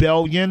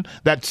rebellion.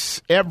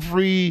 That's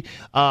every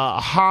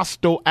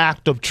hostile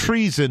act of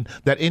treason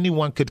that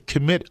anyone could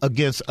commit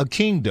against a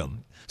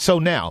kingdom. So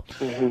now,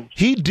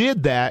 he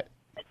did that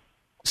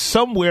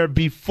somewhere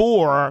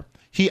before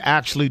he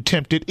actually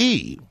tempted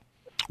Eve.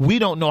 We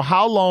don't know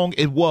how long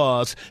it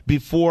was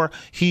before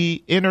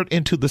he entered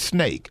into the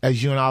snake,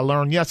 as you and I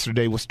learned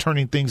yesterday, was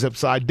turning things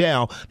upside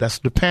down. That's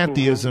the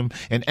pantheism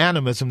and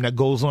animism that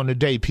goes on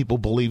today. People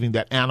believing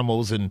that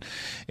animals and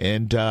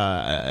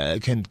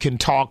can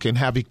talk and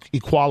have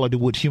equality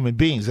with human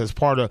beings as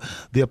part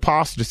of the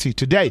apostasy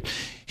today.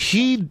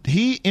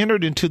 He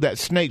entered into that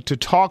snake to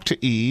talk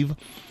to Eve,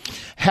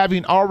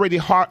 having already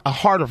a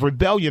heart of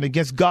rebellion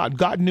against God.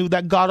 God knew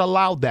that. God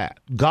allowed that.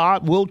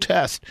 God will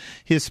test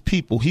his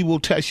people. He will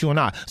test you and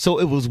I. So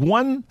it was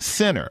one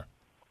sinner,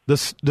 the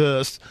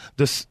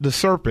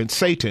serpent,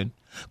 Satan,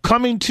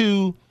 coming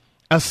to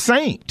a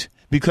saint,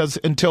 because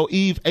until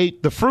Eve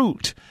ate the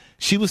fruit,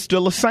 she was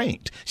still a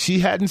saint. She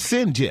hadn't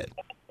sinned yet.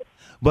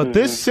 But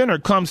this sinner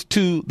comes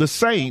to the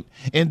saint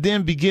and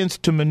then begins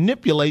to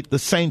manipulate the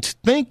saint's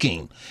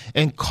thinking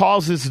and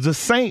causes the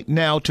saint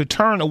now to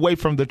turn away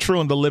from the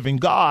true and the living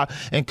God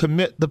and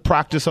commit the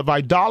practice of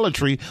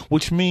idolatry,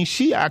 which means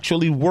she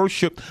actually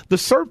worshiped the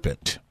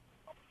serpent.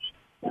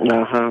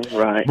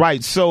 Right.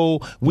 Right.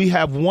 So we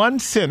have one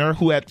sinner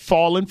who had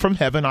fallen from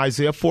heaven,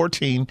 Isaiah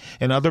 14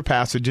 and other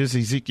passages,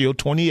 Ezekiel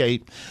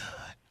 28,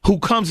 who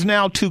comes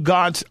now to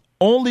God's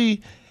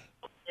only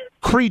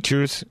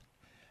creatures,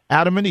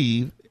 Adam and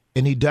Eve,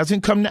 and he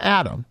doesn't come to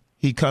Adam.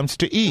 He comes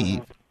to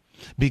Eve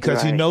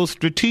because he knows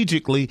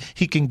strategically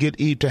he can get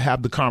Eve to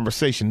have the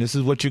conversation. This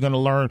is what you're going to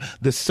learn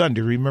this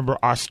Sunday. Remember,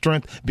 our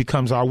strength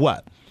becomes our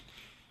what?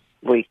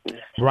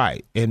 Weakness.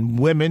 Right. And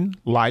women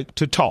like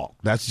to talk.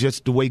 That's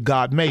just the way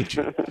God made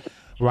you.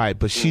 Right.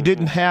 But she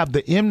didn't have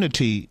the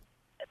enmity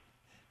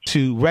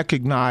to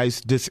recognize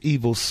this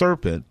evil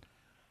serpent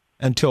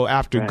until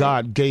after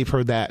God gave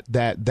her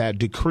that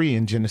decree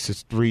in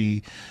Genesis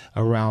 3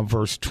 around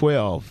verse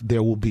 12.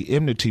 There will be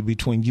enmity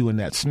between you and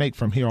that snake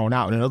from here on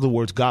out. In other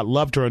words, God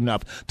loved her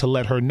enough to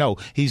let her know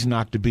he's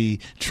not to be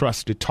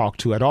trusted, talked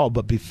to at all.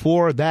 But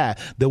before that,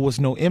 there was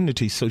no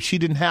enmity. So she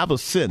didn't have a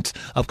sense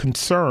of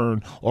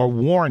concern or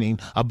warning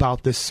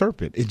about this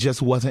serpent. It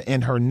just wasn't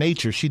in her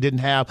nature. She didn't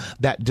have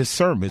that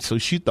discernment. So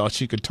she thought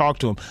she could talk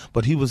to him.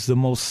 But he was the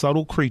most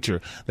subtle creature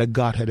that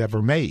God had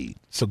ever made.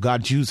 So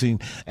God's using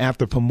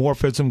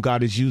anthropomorphism.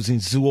 God is using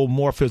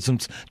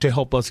zoomorphisms to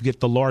help us get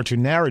the larger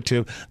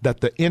narrative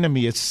that the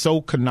enemy is so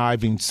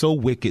conniving, so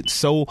wicked,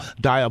 so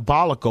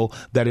diabolical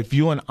that if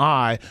you and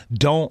I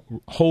don't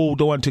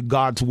hold on to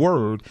God's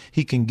word,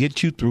 he can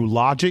get you through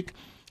logic.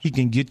 He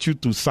can get you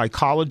through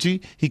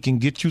psychology. He can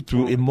get you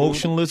through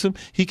emotionalism.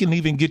 He can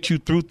even get you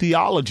through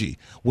theology.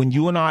 When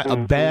you and I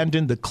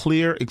abandon the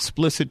clear,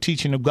 explicit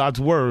teaching of God's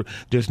word,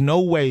 there's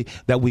no way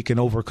that we can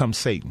overcome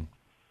Satan.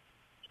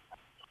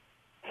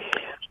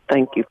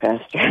 Thank you,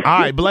 Pastor. All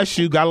right, bless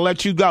you. Got to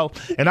let you go.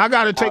 And I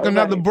got to take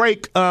another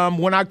break.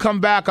 When I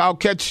come back, I'll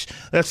catch,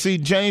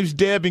 James,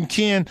 Deb, and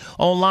Ken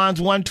on lines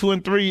 1, 2,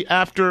 and 3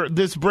 after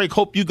this break.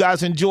 Hope you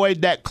guys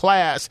enjoyed that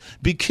class.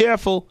 Be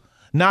careful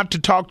not to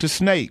talk to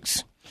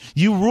snakes.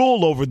 You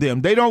rule over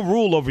them. They don't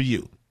rule over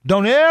you.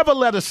 Don't ever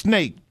let a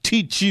snake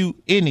teach you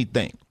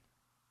anything.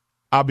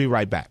 I'll be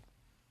right back.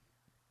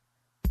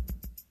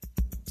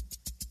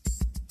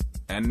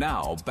 And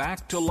now,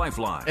 back to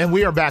Lifeline. And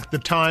we are back. The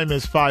time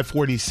is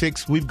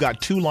 5:46. We've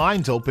got two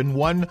lines open,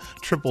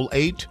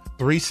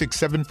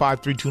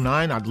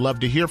 1-888-367-5329. I'd love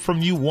to hear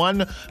from you,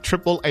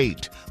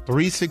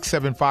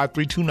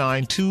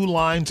 1-888-367-5329. Two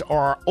lines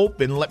are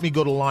open. Let me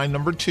go to line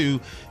number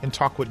 2 and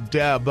talk with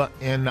Deb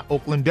in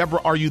Oakland.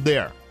 Deborah, are you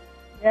there?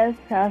 Yes,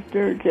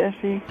 Pastor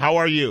Jesse. How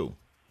are you?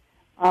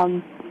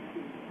 In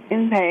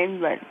pain,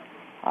 but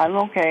I'm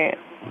okay.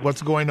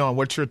 What's going on?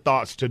 What's your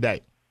thoughts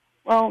today?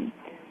 Well,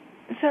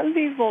 some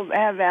people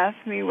have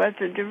asked me what's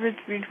the difference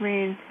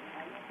between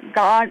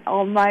God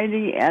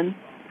Almighty and,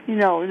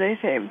 they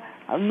say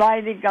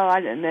Almighty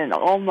God and then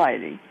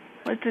Almighty.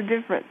 What's the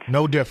difference?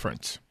 No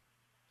difference.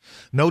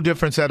 No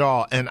difference at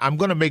all. And I'm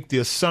going to make the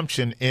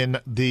assumption in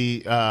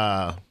the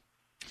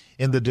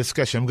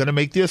discussion. I'm going to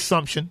make the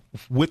assumption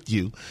with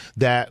you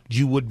that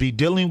you would be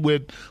dealing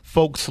with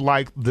folks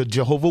like the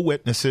Jehovah's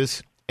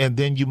Witnesses And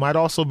then you might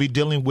also be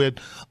dealing with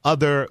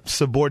other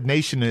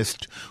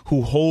subordinationists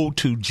who hold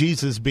to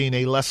Jesus being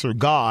a lesser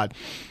God.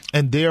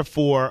 And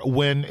therefore,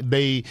 when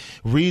they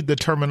read the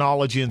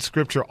terminology in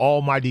Scripture,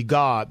 Almighty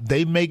God,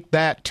 they make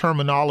that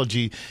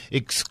terminology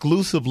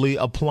exclusively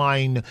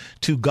applying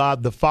to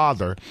God the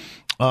Father,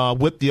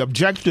 with the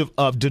objective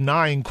of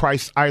denying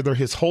Christ either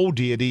his whole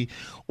deity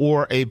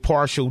or a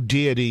partial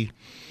deity.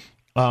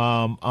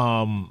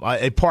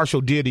 A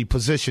partial deity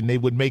position. They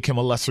would make him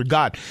a lesser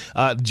God.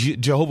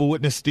 Jehovah's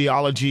Witness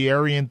theology,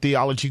 Arian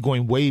theology,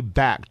 going way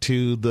back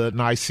to the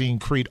Nicene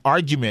Creed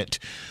argument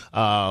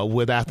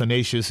with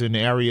Athanasius and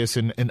Arius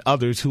and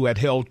others who had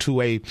held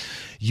to a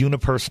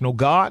unipersonal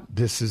God.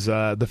 This is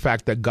the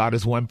fact that God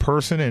is one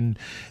person, and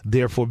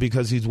therefore,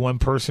 because he's one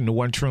person, the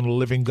one true and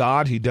living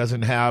God, he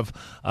doesn't have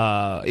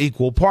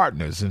equal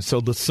partners. And so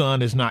the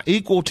Son is not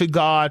equal to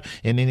God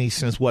in any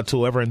sense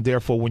whatsoever. And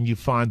therefore, when you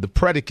find the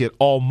predicate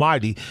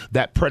Almighty,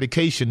 that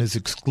predication is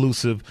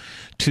exclusive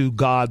to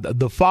God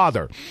the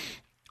Father.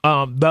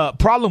 The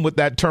problem with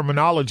that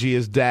terminology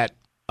is that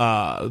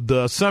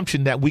the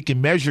assumption that we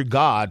can measure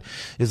God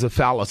is a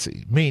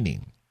fallacy,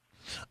 meaning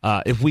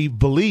if we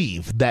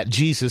believe that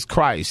Jesus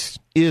Christ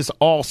is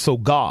also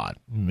God,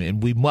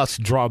 and we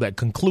must draw that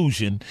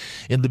conclusion,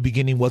 in the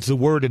beginning was the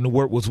Word, and the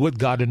Word was with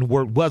God, and the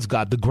Word was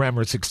God. The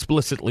grammar is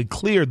explicitly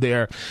clear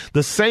there.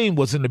 The same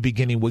was in the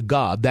beginning with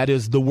God. That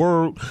is, the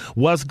Word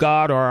was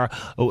God, or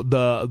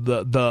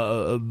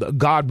the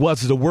God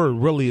was the Word,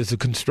 really is a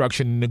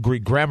construction in the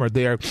Greek grammar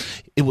there.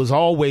 It was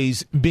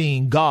always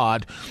being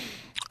God.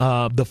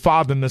 The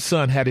Father and the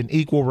Son had an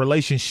equal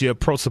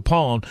relationship,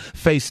 prosopon,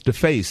 face to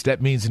face.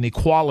 That means an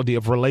equality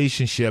of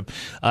relationship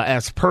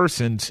as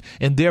persons,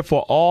 and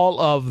therefore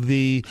all of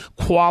the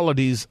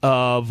qualities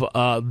of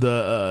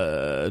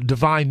the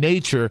divine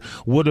nature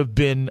would have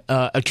been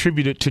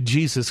attributed to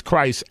Jesus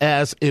Christ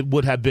as it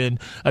would have been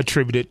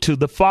attributed to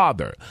the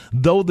Father.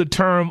 Though the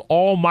term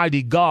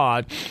Almighty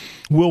God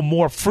will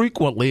more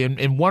frequently,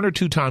 and one or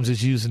two times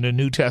is used in the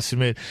New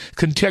Testament,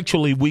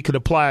 contextually we could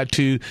apply it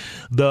to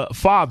the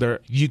Father.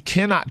 You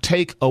cannot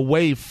take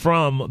away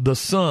from the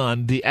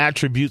Son the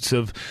attributes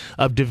of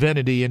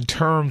divinity in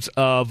terms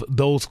of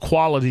those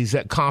qualities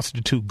that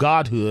constitute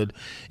godhood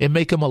and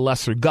make him a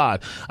lesser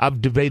God.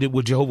 I've debated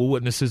with Jehovah's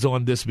Witnesses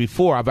on this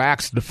before. I've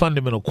asked the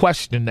fundamental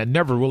question that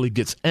never really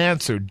gets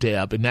answered,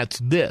 Deb, and that's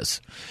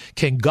this: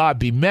 can God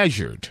be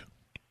measured?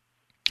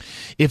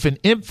 If an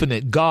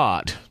infinite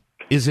God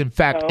is in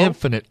fact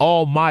infinite,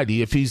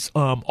 almighty, if he's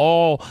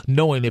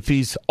all-knowing, if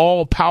he's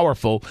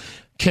all-powerful,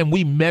 can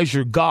we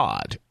measure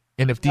God?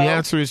 And if the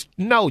answer is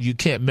no, you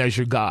can't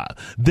measure God,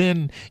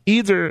 then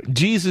either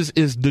Jesus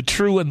is the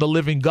true and the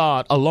living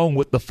God along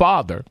with the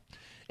Father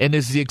and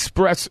is the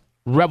express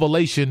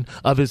revelation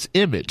of his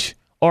image,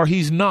 or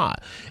he's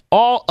not.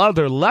 All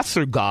other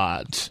lesser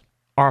gods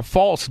are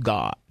false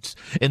gods.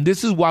 And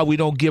this is why we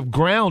don't give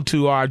ground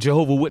to our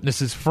Jehovah's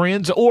Witnesses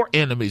friends or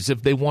enemies.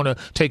 If they want to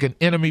take an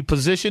enemy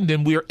position,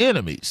 then we are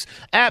enemies,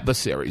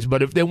 adversaries.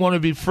 But if they want to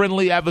be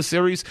friendly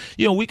adversaries,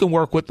 we can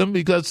work with them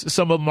because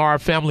some of them are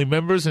family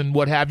members and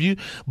what have you.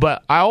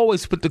 But I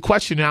always put the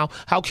question now,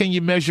 how can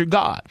you measure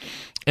God?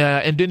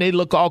 And then they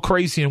look all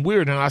crazy and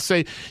weird. And I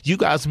say, you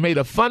guys made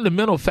a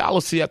fundamental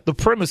fallacy at the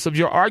premise of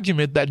your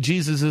argument that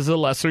Jesus is a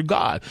lesser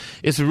God.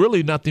 It's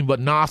really nothing but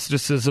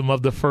Gnosticism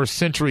of the first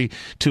century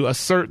to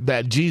assert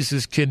that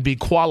Jesus can be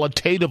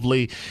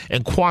qualitatively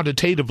and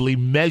quantitatively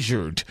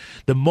measured.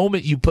 The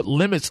moment you put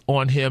limits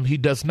on him, he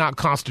does not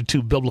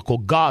constitute biblical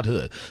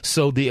godhood.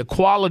 So the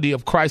equality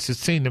of Christ is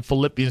seen in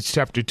Philippians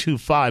chapter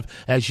 2:5,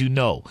 as you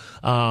know.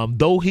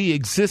 Though he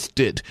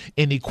existed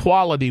in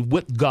equality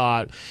with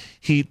God,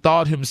 he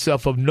thought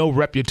himself of no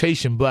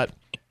reputation, but,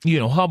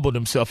 humbled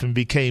himself and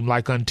became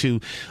like unto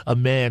a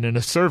man and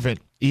a servant,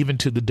 even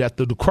to the death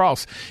of the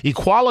cross.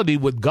 Equality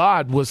with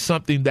God was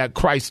something that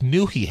Christ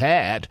knew he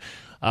had.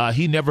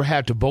 He never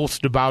had to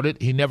boast about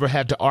it. He never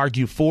had to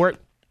argue for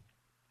it.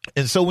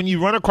 And so when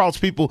you run across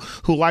people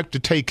who like to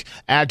take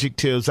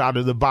adjectives out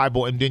of the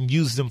Bible and then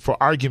use them for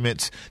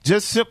arguments,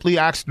 just simply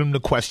ask them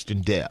the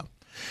question, Deb.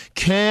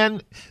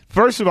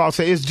 First of all,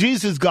 say, is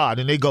Jesus God?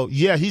 And they go,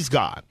 yeah, he's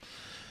God.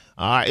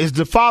 Is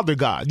the Father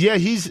God? Yeah,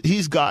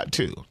 he's God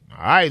too.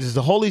 All right, is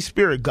the Holy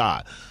Spirit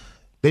God?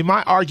 They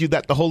might argue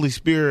that the Holy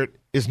Spirit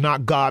is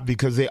not God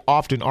because they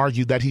often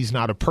argue that he's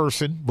not a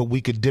person, but we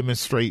could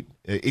demonstrate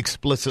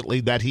explicitly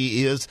that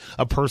he is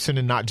a person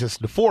and not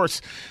just the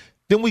force.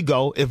 Then we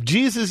go, if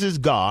Jesus is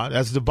God,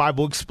 as the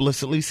Bible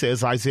explicitly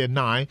says, Isaiah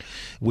 9,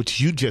 which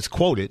you just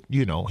quoted,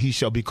 he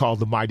shall be called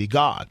the mighty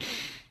God.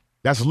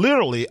 That's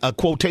literally a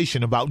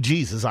quotation about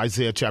Jesus,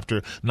 Isaiah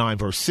chapter 9,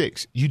 verse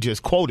 6. You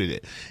just quoted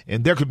it.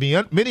 And there could be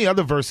many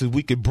other verses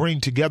we could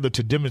bring together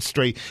to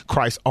demonstrate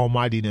Christ's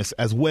almightiness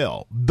as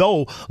well.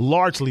 Though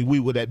largely we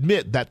would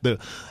admit that the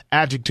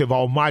adjective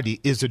almighty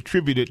is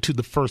attributed to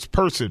the first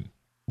person.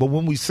 But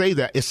when we say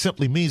that, it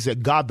simply means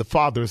that God the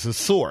Father is the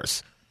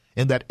source.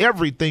 and that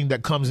everything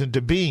that comes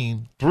into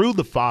being through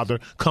the Father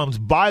comes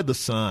by the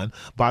Son,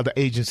 by the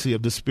agency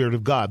of the Spirit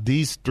of God.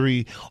 These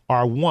three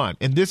are one.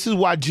 And this is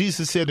why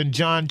Jesus said in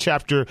John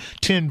chapter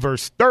 10,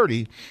 verse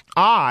 30,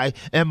 I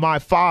and my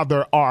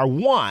Father are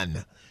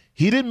one.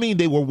 He didn't mean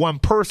they were one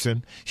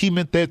person. He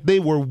meant that they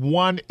were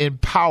one in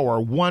power,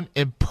 one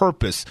in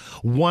purpose,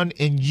 one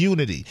in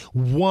unity,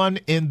 one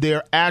in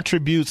their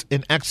attributes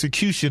and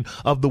execution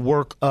of the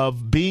work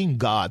of being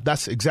God.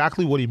 That's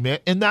exactly what he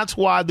meant. And that's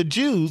why the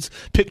Jews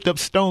picked up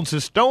stones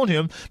to stone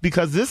him,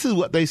 because this is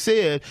what they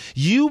said: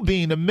 you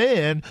being a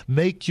man,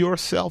 make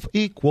yourself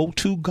equal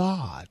to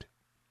God.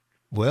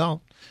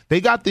 Well,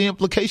 they got the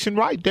implication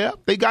right,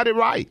 Deb. They got it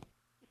right.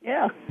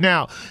 Yeah.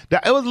 Now,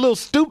 it was a little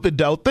stupid,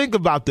 though. Think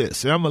about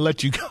this, and I'm going to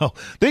let you go.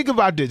 Think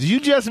about this. You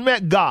just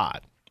met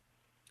God,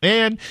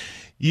 and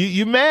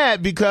you're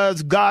mad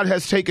because God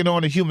has taken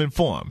on a human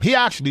form. He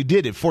actually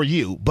did it for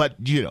you, but,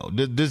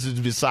 this is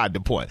beside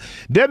the point.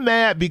 They're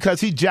mad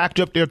because he jacked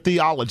up their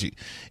theology,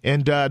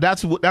 and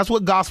that's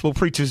what gospel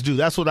preachers do.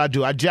 That's what I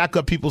do. I jack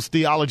up people's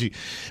theology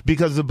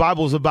because the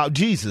Bible is about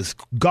Jesus.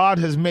 God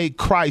has made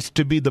Christ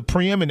to be the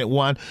preeminent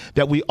one,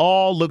 that we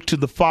all look to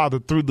the Father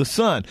through the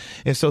Son.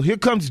 And so here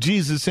comes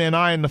Jesus saying,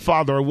 I and the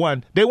Father are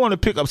one. They want to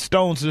pick up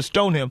stones to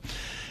stone him.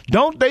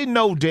 Don't they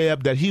know,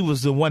 Deb, that he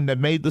was the one that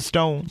made the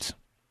stones?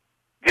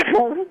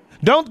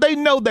 Don't they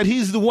know that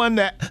he's the one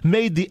that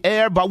made the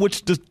air by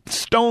which the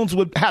stones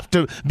would have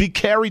to be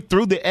carried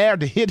through the air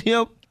to hit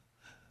him?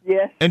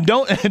 Yes. And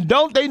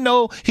don't they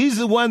know he's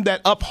the one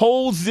that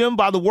upholds them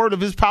by the word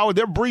of his power?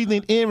 They're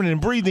breathing in and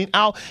breathing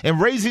out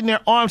and raising their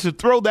arms to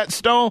throw that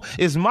stone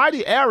is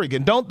mighty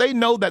arrogant. Don't they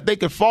know that they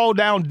could fall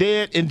down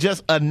dead in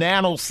just a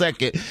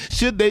nanosecond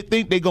should they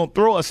think they're going to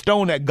throw a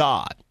stone at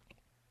God?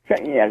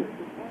 Yeah.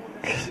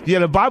 Yeah,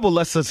 the Bible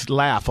lets us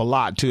laugh a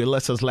lot, too. It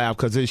lets us laugh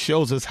because it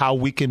shows us how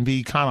we can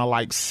be kind of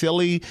like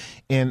silly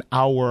in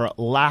our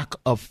lack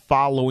of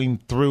following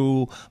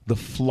through the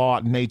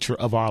flawed nature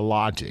of our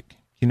logic.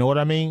 You know what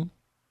I mean?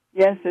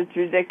 Yes, it's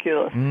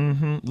ridiculous.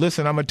 Mm-hmm.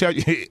 Listen, I'm going to tell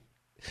you.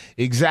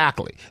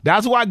 Exactly.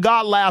 That's why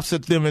God laughs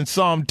at them in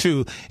Psalm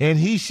 2, and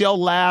he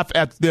shall laugh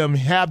at them,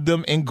 have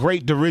them in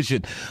great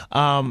derision.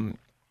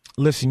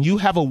 Listen, you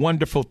have a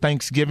wonderful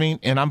Thanksgiving,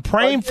 and I'm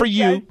praying for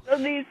you. I still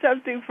need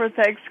something for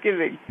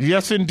Thanksgiving.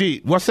 Yes,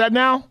 indeed. What's that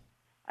now?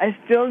 I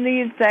still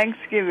need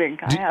Thanksgiving.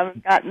 I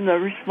haven't gotten a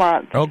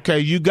response. Okay,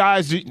 you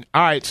guys. All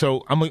right,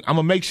 so I'm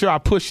gonna make sure I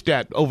push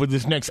that over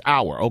this next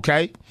hour.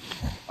 Okay.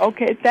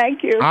 Okay,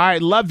 thank you. All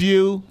right, love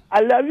you.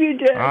 I love you,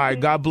 Jesse. All right,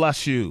 God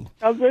bless you.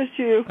 God bless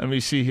you. Let me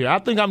see here. I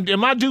think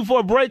am I due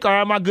for a break, or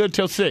am I good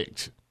till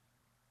 6?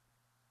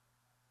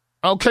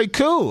 Okay,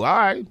 cool. All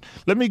right.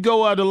 Let me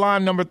go to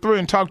line number 3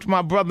 and talk to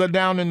my brother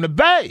down in the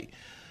Bay.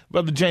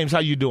 Brother James, how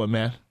you doing,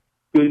 man?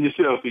 Good and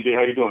yourself, CJ.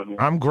 How you doing, man?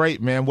 I'm great,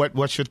 man.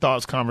 What's your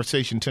thoughts,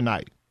 conversation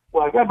tonight?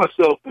 Well, I got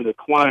myself in a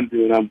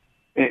quandary, and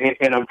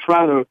I'm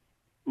trying to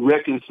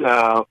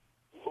reconcile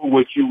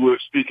what you were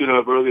speaking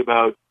of earlier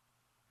about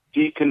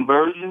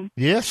deconversion.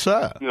 Yes,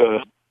 sir.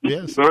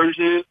 Yes.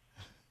 Conversion,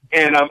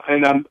 and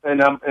I'm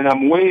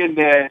weighing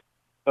that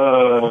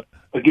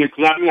again,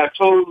 because I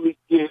totally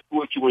get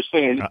what you were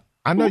saying.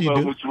 I know you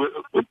do. With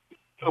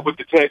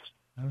the text,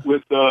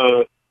 with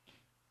I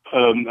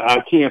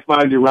can't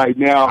find it right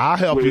now. I'll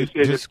help you.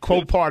 Just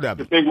quote part of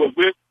it.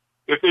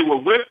 If they were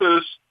with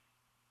us,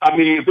 I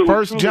mean,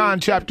 1 John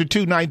chapter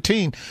 2,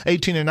 18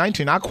 and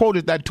 19. I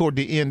quoted that toward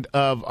the end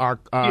of our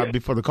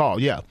before the call.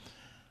 Yeah.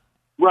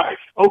 Right.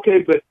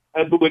 Okay, but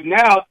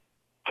now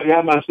I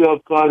got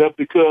myself caught up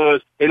because,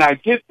 and I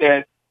get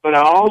that, but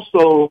I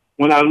also,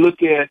 when I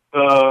look at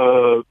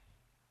 1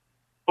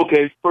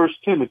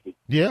 Timothy.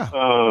 Yeah.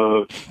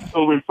 So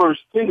in 1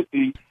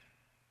 Timothy,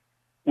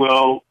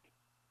 1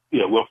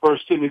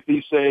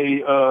 Timothy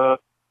say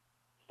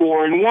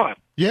 4:1.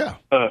 Yeah.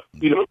 That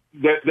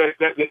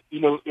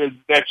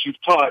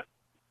you've taught,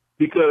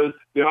 because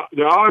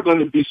there are going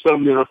to be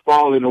some that are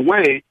falling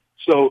away.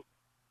 So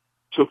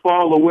to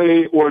fall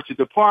away or to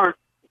depart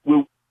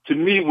to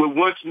me would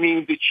once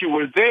mean that you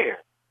were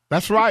there.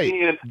 That's right.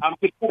 And I'm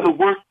just trying to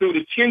work through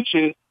the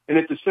tension and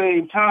at the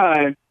same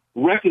time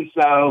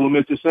reconcile them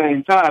at the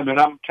same time, and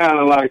I'm kind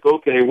of like,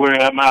 okay, where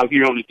am I out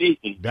here on the deep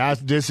end?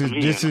 This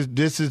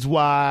is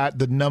why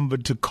the number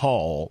to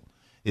call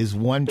is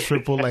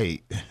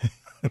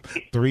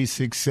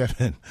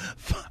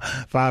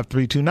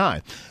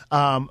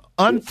 1-888-367-5329.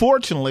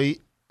 Unfortunately,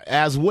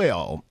 as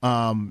well,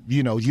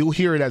 you'll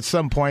hear it at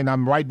some point.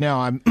 I'm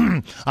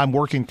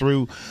working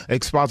through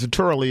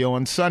expositorily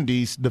on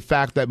Sundays the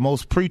fact that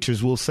most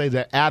preachers will say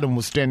that Adam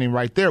was standing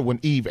right there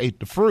when Eve ate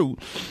the fruit.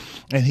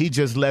 and he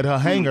just let her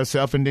hang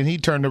herself, and then he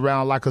turned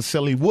around like a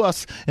silly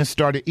wuss and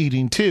started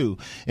eating too.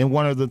 And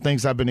one of the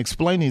things I've been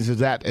explaining is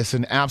that it's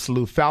an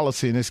absolute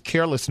fallacy, and it's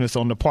carelessness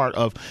on the part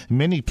of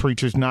many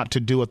preachers not to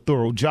do a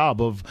thorough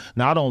job of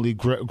not only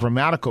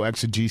grammatical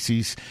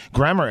exegesis,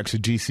 grammar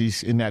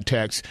exegesis in that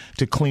text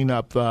to clean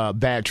up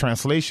bad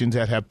translations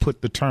that have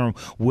put the term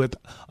with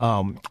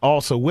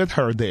also with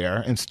her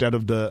there instead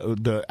of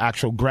the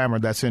actual grammar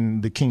that's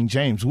in the King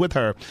James with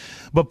her.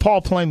 But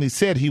Paul plainly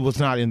said he was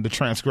not in the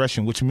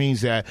transgression, which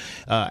means that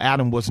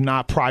Adam was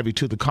not privy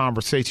to the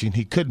conversation.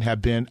 He couldn't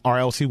have been, or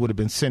else he would have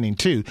been sinning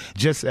too.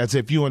 Just as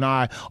if you and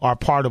I are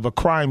part of a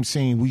crime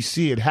scene, we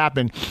see it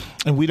happen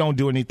and we don't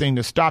do anything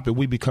to stop it.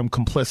 We become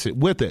complicit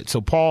with it.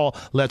 So Paul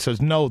lets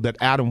us know that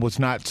Adam was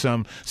not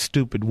some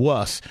stupid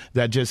wuss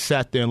that just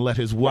sat there and let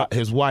his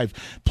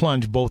wife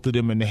plunge both of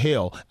them into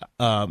hell.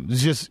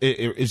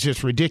 It's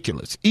just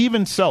ridiculous.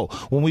 Even so,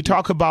 when we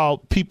talk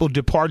about people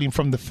departing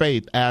from the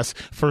faith, as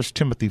 1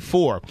 Timothy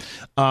 4,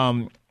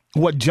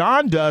 what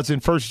John does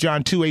in 1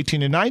 John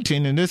 2:18 and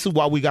 19, and this is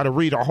why we got to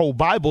read our whole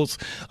Bibles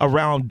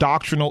around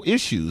doctrinal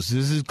issues.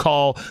 This is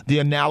called the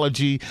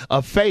analogy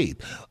of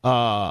faith.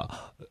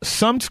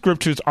 Some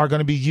scriptures are going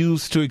to be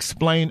used to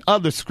explain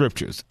other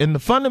scriptures. And the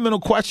fundamental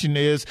question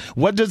is,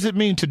 what does it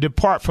mean to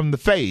depart from the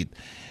faith?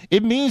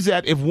 It means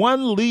that if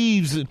one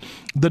leaves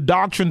the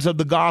doctrines of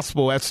the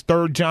gospel, as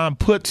 3 John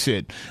puts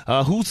it,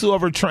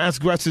 whosoever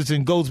transgresses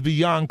and goes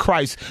beyond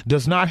Christ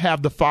does not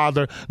have the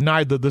Father,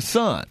 neither the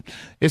Son.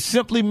 It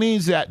simply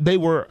means that they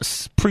were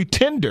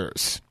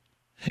pretenders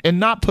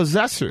and not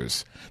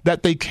possessors,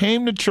 that they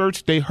came to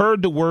church, they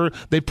heard the word,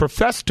 they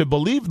professed to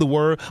believe the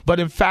word, but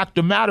in fact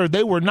the matter,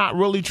 they were not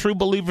really true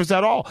believers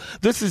at all.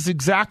 This is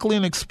exactly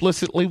and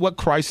explicitly what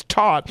Christ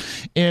taught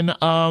in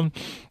the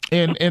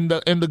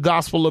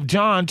Gospel of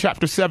John,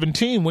 chapter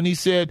 17, when he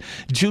said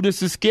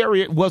Judas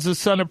Iscariot was a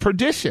son of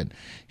perdition.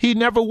 He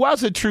never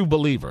was a true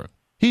believer.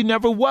 He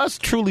never was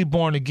truly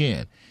born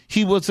again.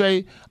 He was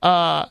a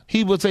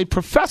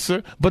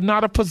professor, but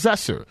not a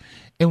possessor.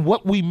 And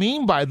what we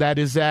mean by that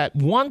is that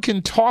one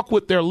can talk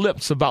with their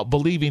lips about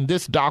believing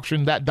this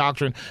doctrine, that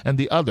doctrine, and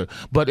the other.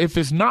 But if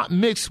it's not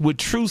mixed with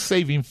true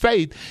saving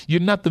faith, you're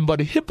nothing but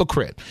a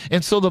hypocrite.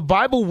 And so the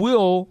Bible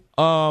will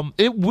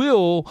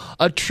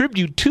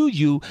attribute to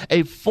you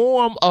a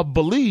form of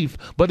belief,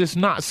 but it's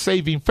not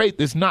saving faith.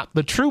 It's not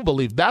the true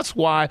belief. That's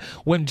why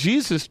when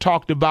Jesus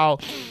talked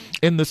about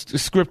in the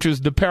scriptures,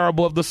 the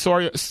parable of the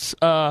sower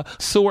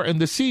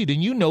and the seed,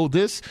 and you know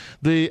this,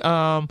 the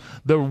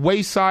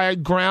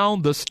wayside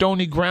ground, the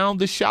stony ground,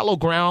 the shallow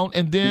ground,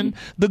 and then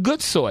the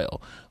good soil.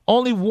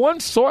 Only one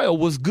soil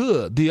was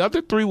good. The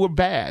other three were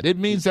bad. It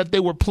means that they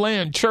were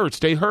playing church.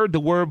 They heard the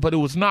word, but it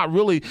was not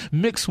really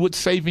mixed with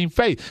saving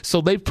faith.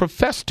 So they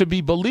professed to be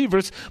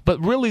believers, but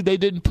really they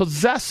didn't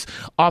possess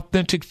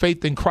authentic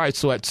faith in Christ.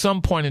 So at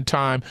some point in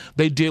time,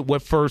 they did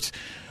what First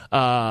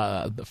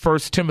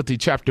Timothy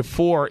chapter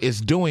 4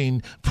 is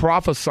doing,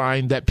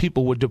 prophesying that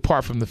people would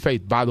depart from the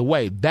faith. By the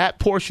way, that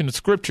portion of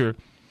scripture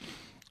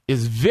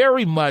is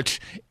very much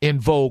in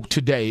vogue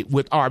today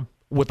with our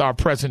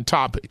present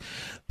topic.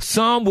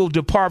 Some will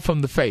depart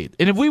from the faith.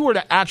 And if we were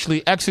to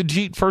actually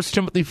exegete 1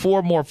 Timothy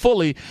 4 more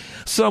fully,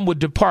 some would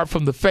depart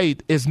from the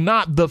faith is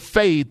not the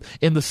faith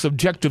in the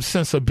subjective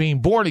sense of being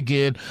born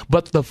again,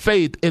 but the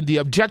faith in the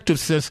objective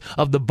sense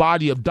of the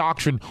body of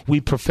doctrine we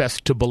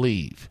profess to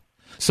believe.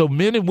 So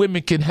men and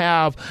women can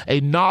have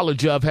a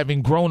knowledge of,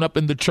 having grown up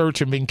in the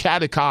church and been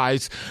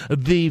catechized,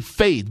 the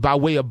faith by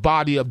way of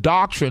body of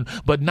doctrine,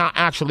 but not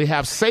actually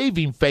have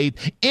saving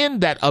faith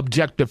in that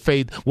objective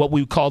faith, what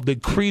we call the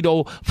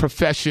creedal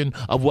profession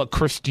of what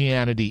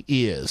Christianity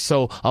is.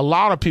 So a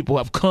lot of people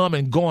have come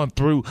and gone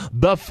through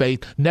the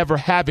faith, never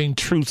having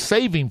true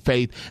saving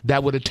faith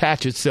that would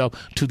attach itself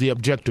to the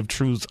objective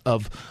truths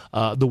of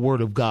the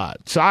Word of God.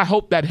 So I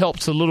hope that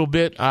helps a little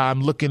bit.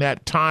 I'm looking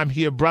at time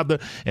here, brother,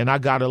 and I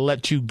got to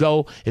let you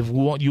go. If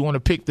you want to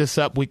pick this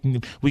up, we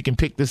can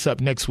pick this up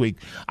next week.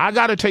 I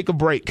got to take a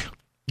break.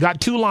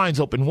 Got two lines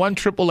open,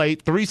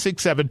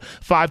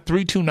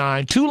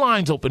 1-888-367-5329. Two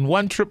lines open,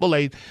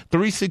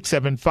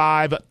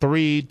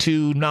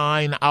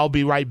 1-888-367-5329. I'll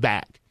be right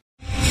back.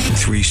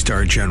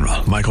 3-star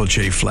General Michael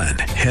J. Flynn,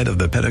 head of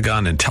the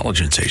Pentagon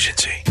Intelligence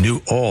Agency,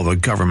 knew all the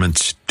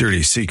government's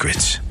dirty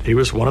secrets. He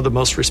was one of the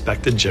most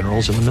respected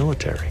generals in the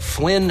military.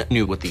 Flynn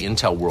knew what the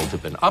intel world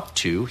had been up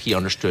to. He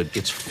understood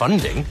its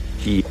funding.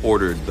 He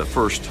ordered the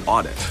first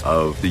audit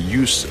of the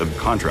use of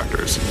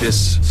contractors.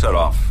 This set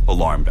off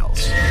alarm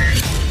bells.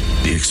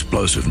 The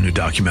explosive new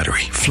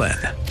documentary, Flynn,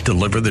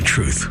 Deliver the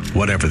Truth,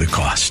 Whatever the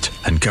Cost,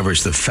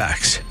 uncovers the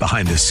facts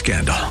behind this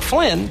scandal.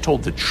 Flynn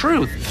told the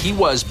truth. He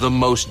was the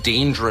most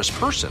dangerous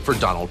person for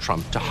Donald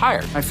Trump to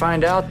hire. I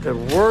find out the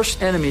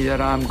worst enemy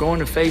that I'm going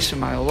to face in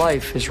my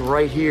life is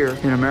right here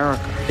in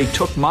America. They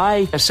took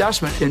my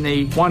assessment and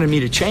they wanted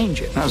me to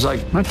change it. And I was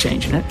like, I'm not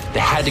changing it. They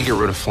had to get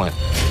rid of Flynn.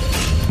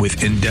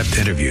 With in-depth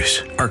interviews,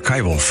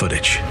 archival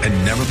footage,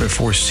 and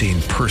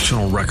never-before-seen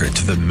personal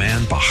records of the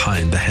man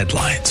behind the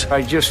headlines.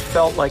 I just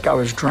felt like I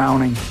was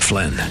drowning.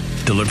 Flynn,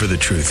 deliver the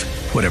truth,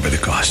 whatever the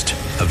cost.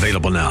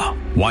 Available now.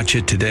 Watch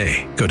it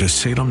today. Go to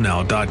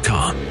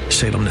salemnow.com.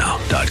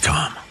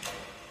 salemnow.com.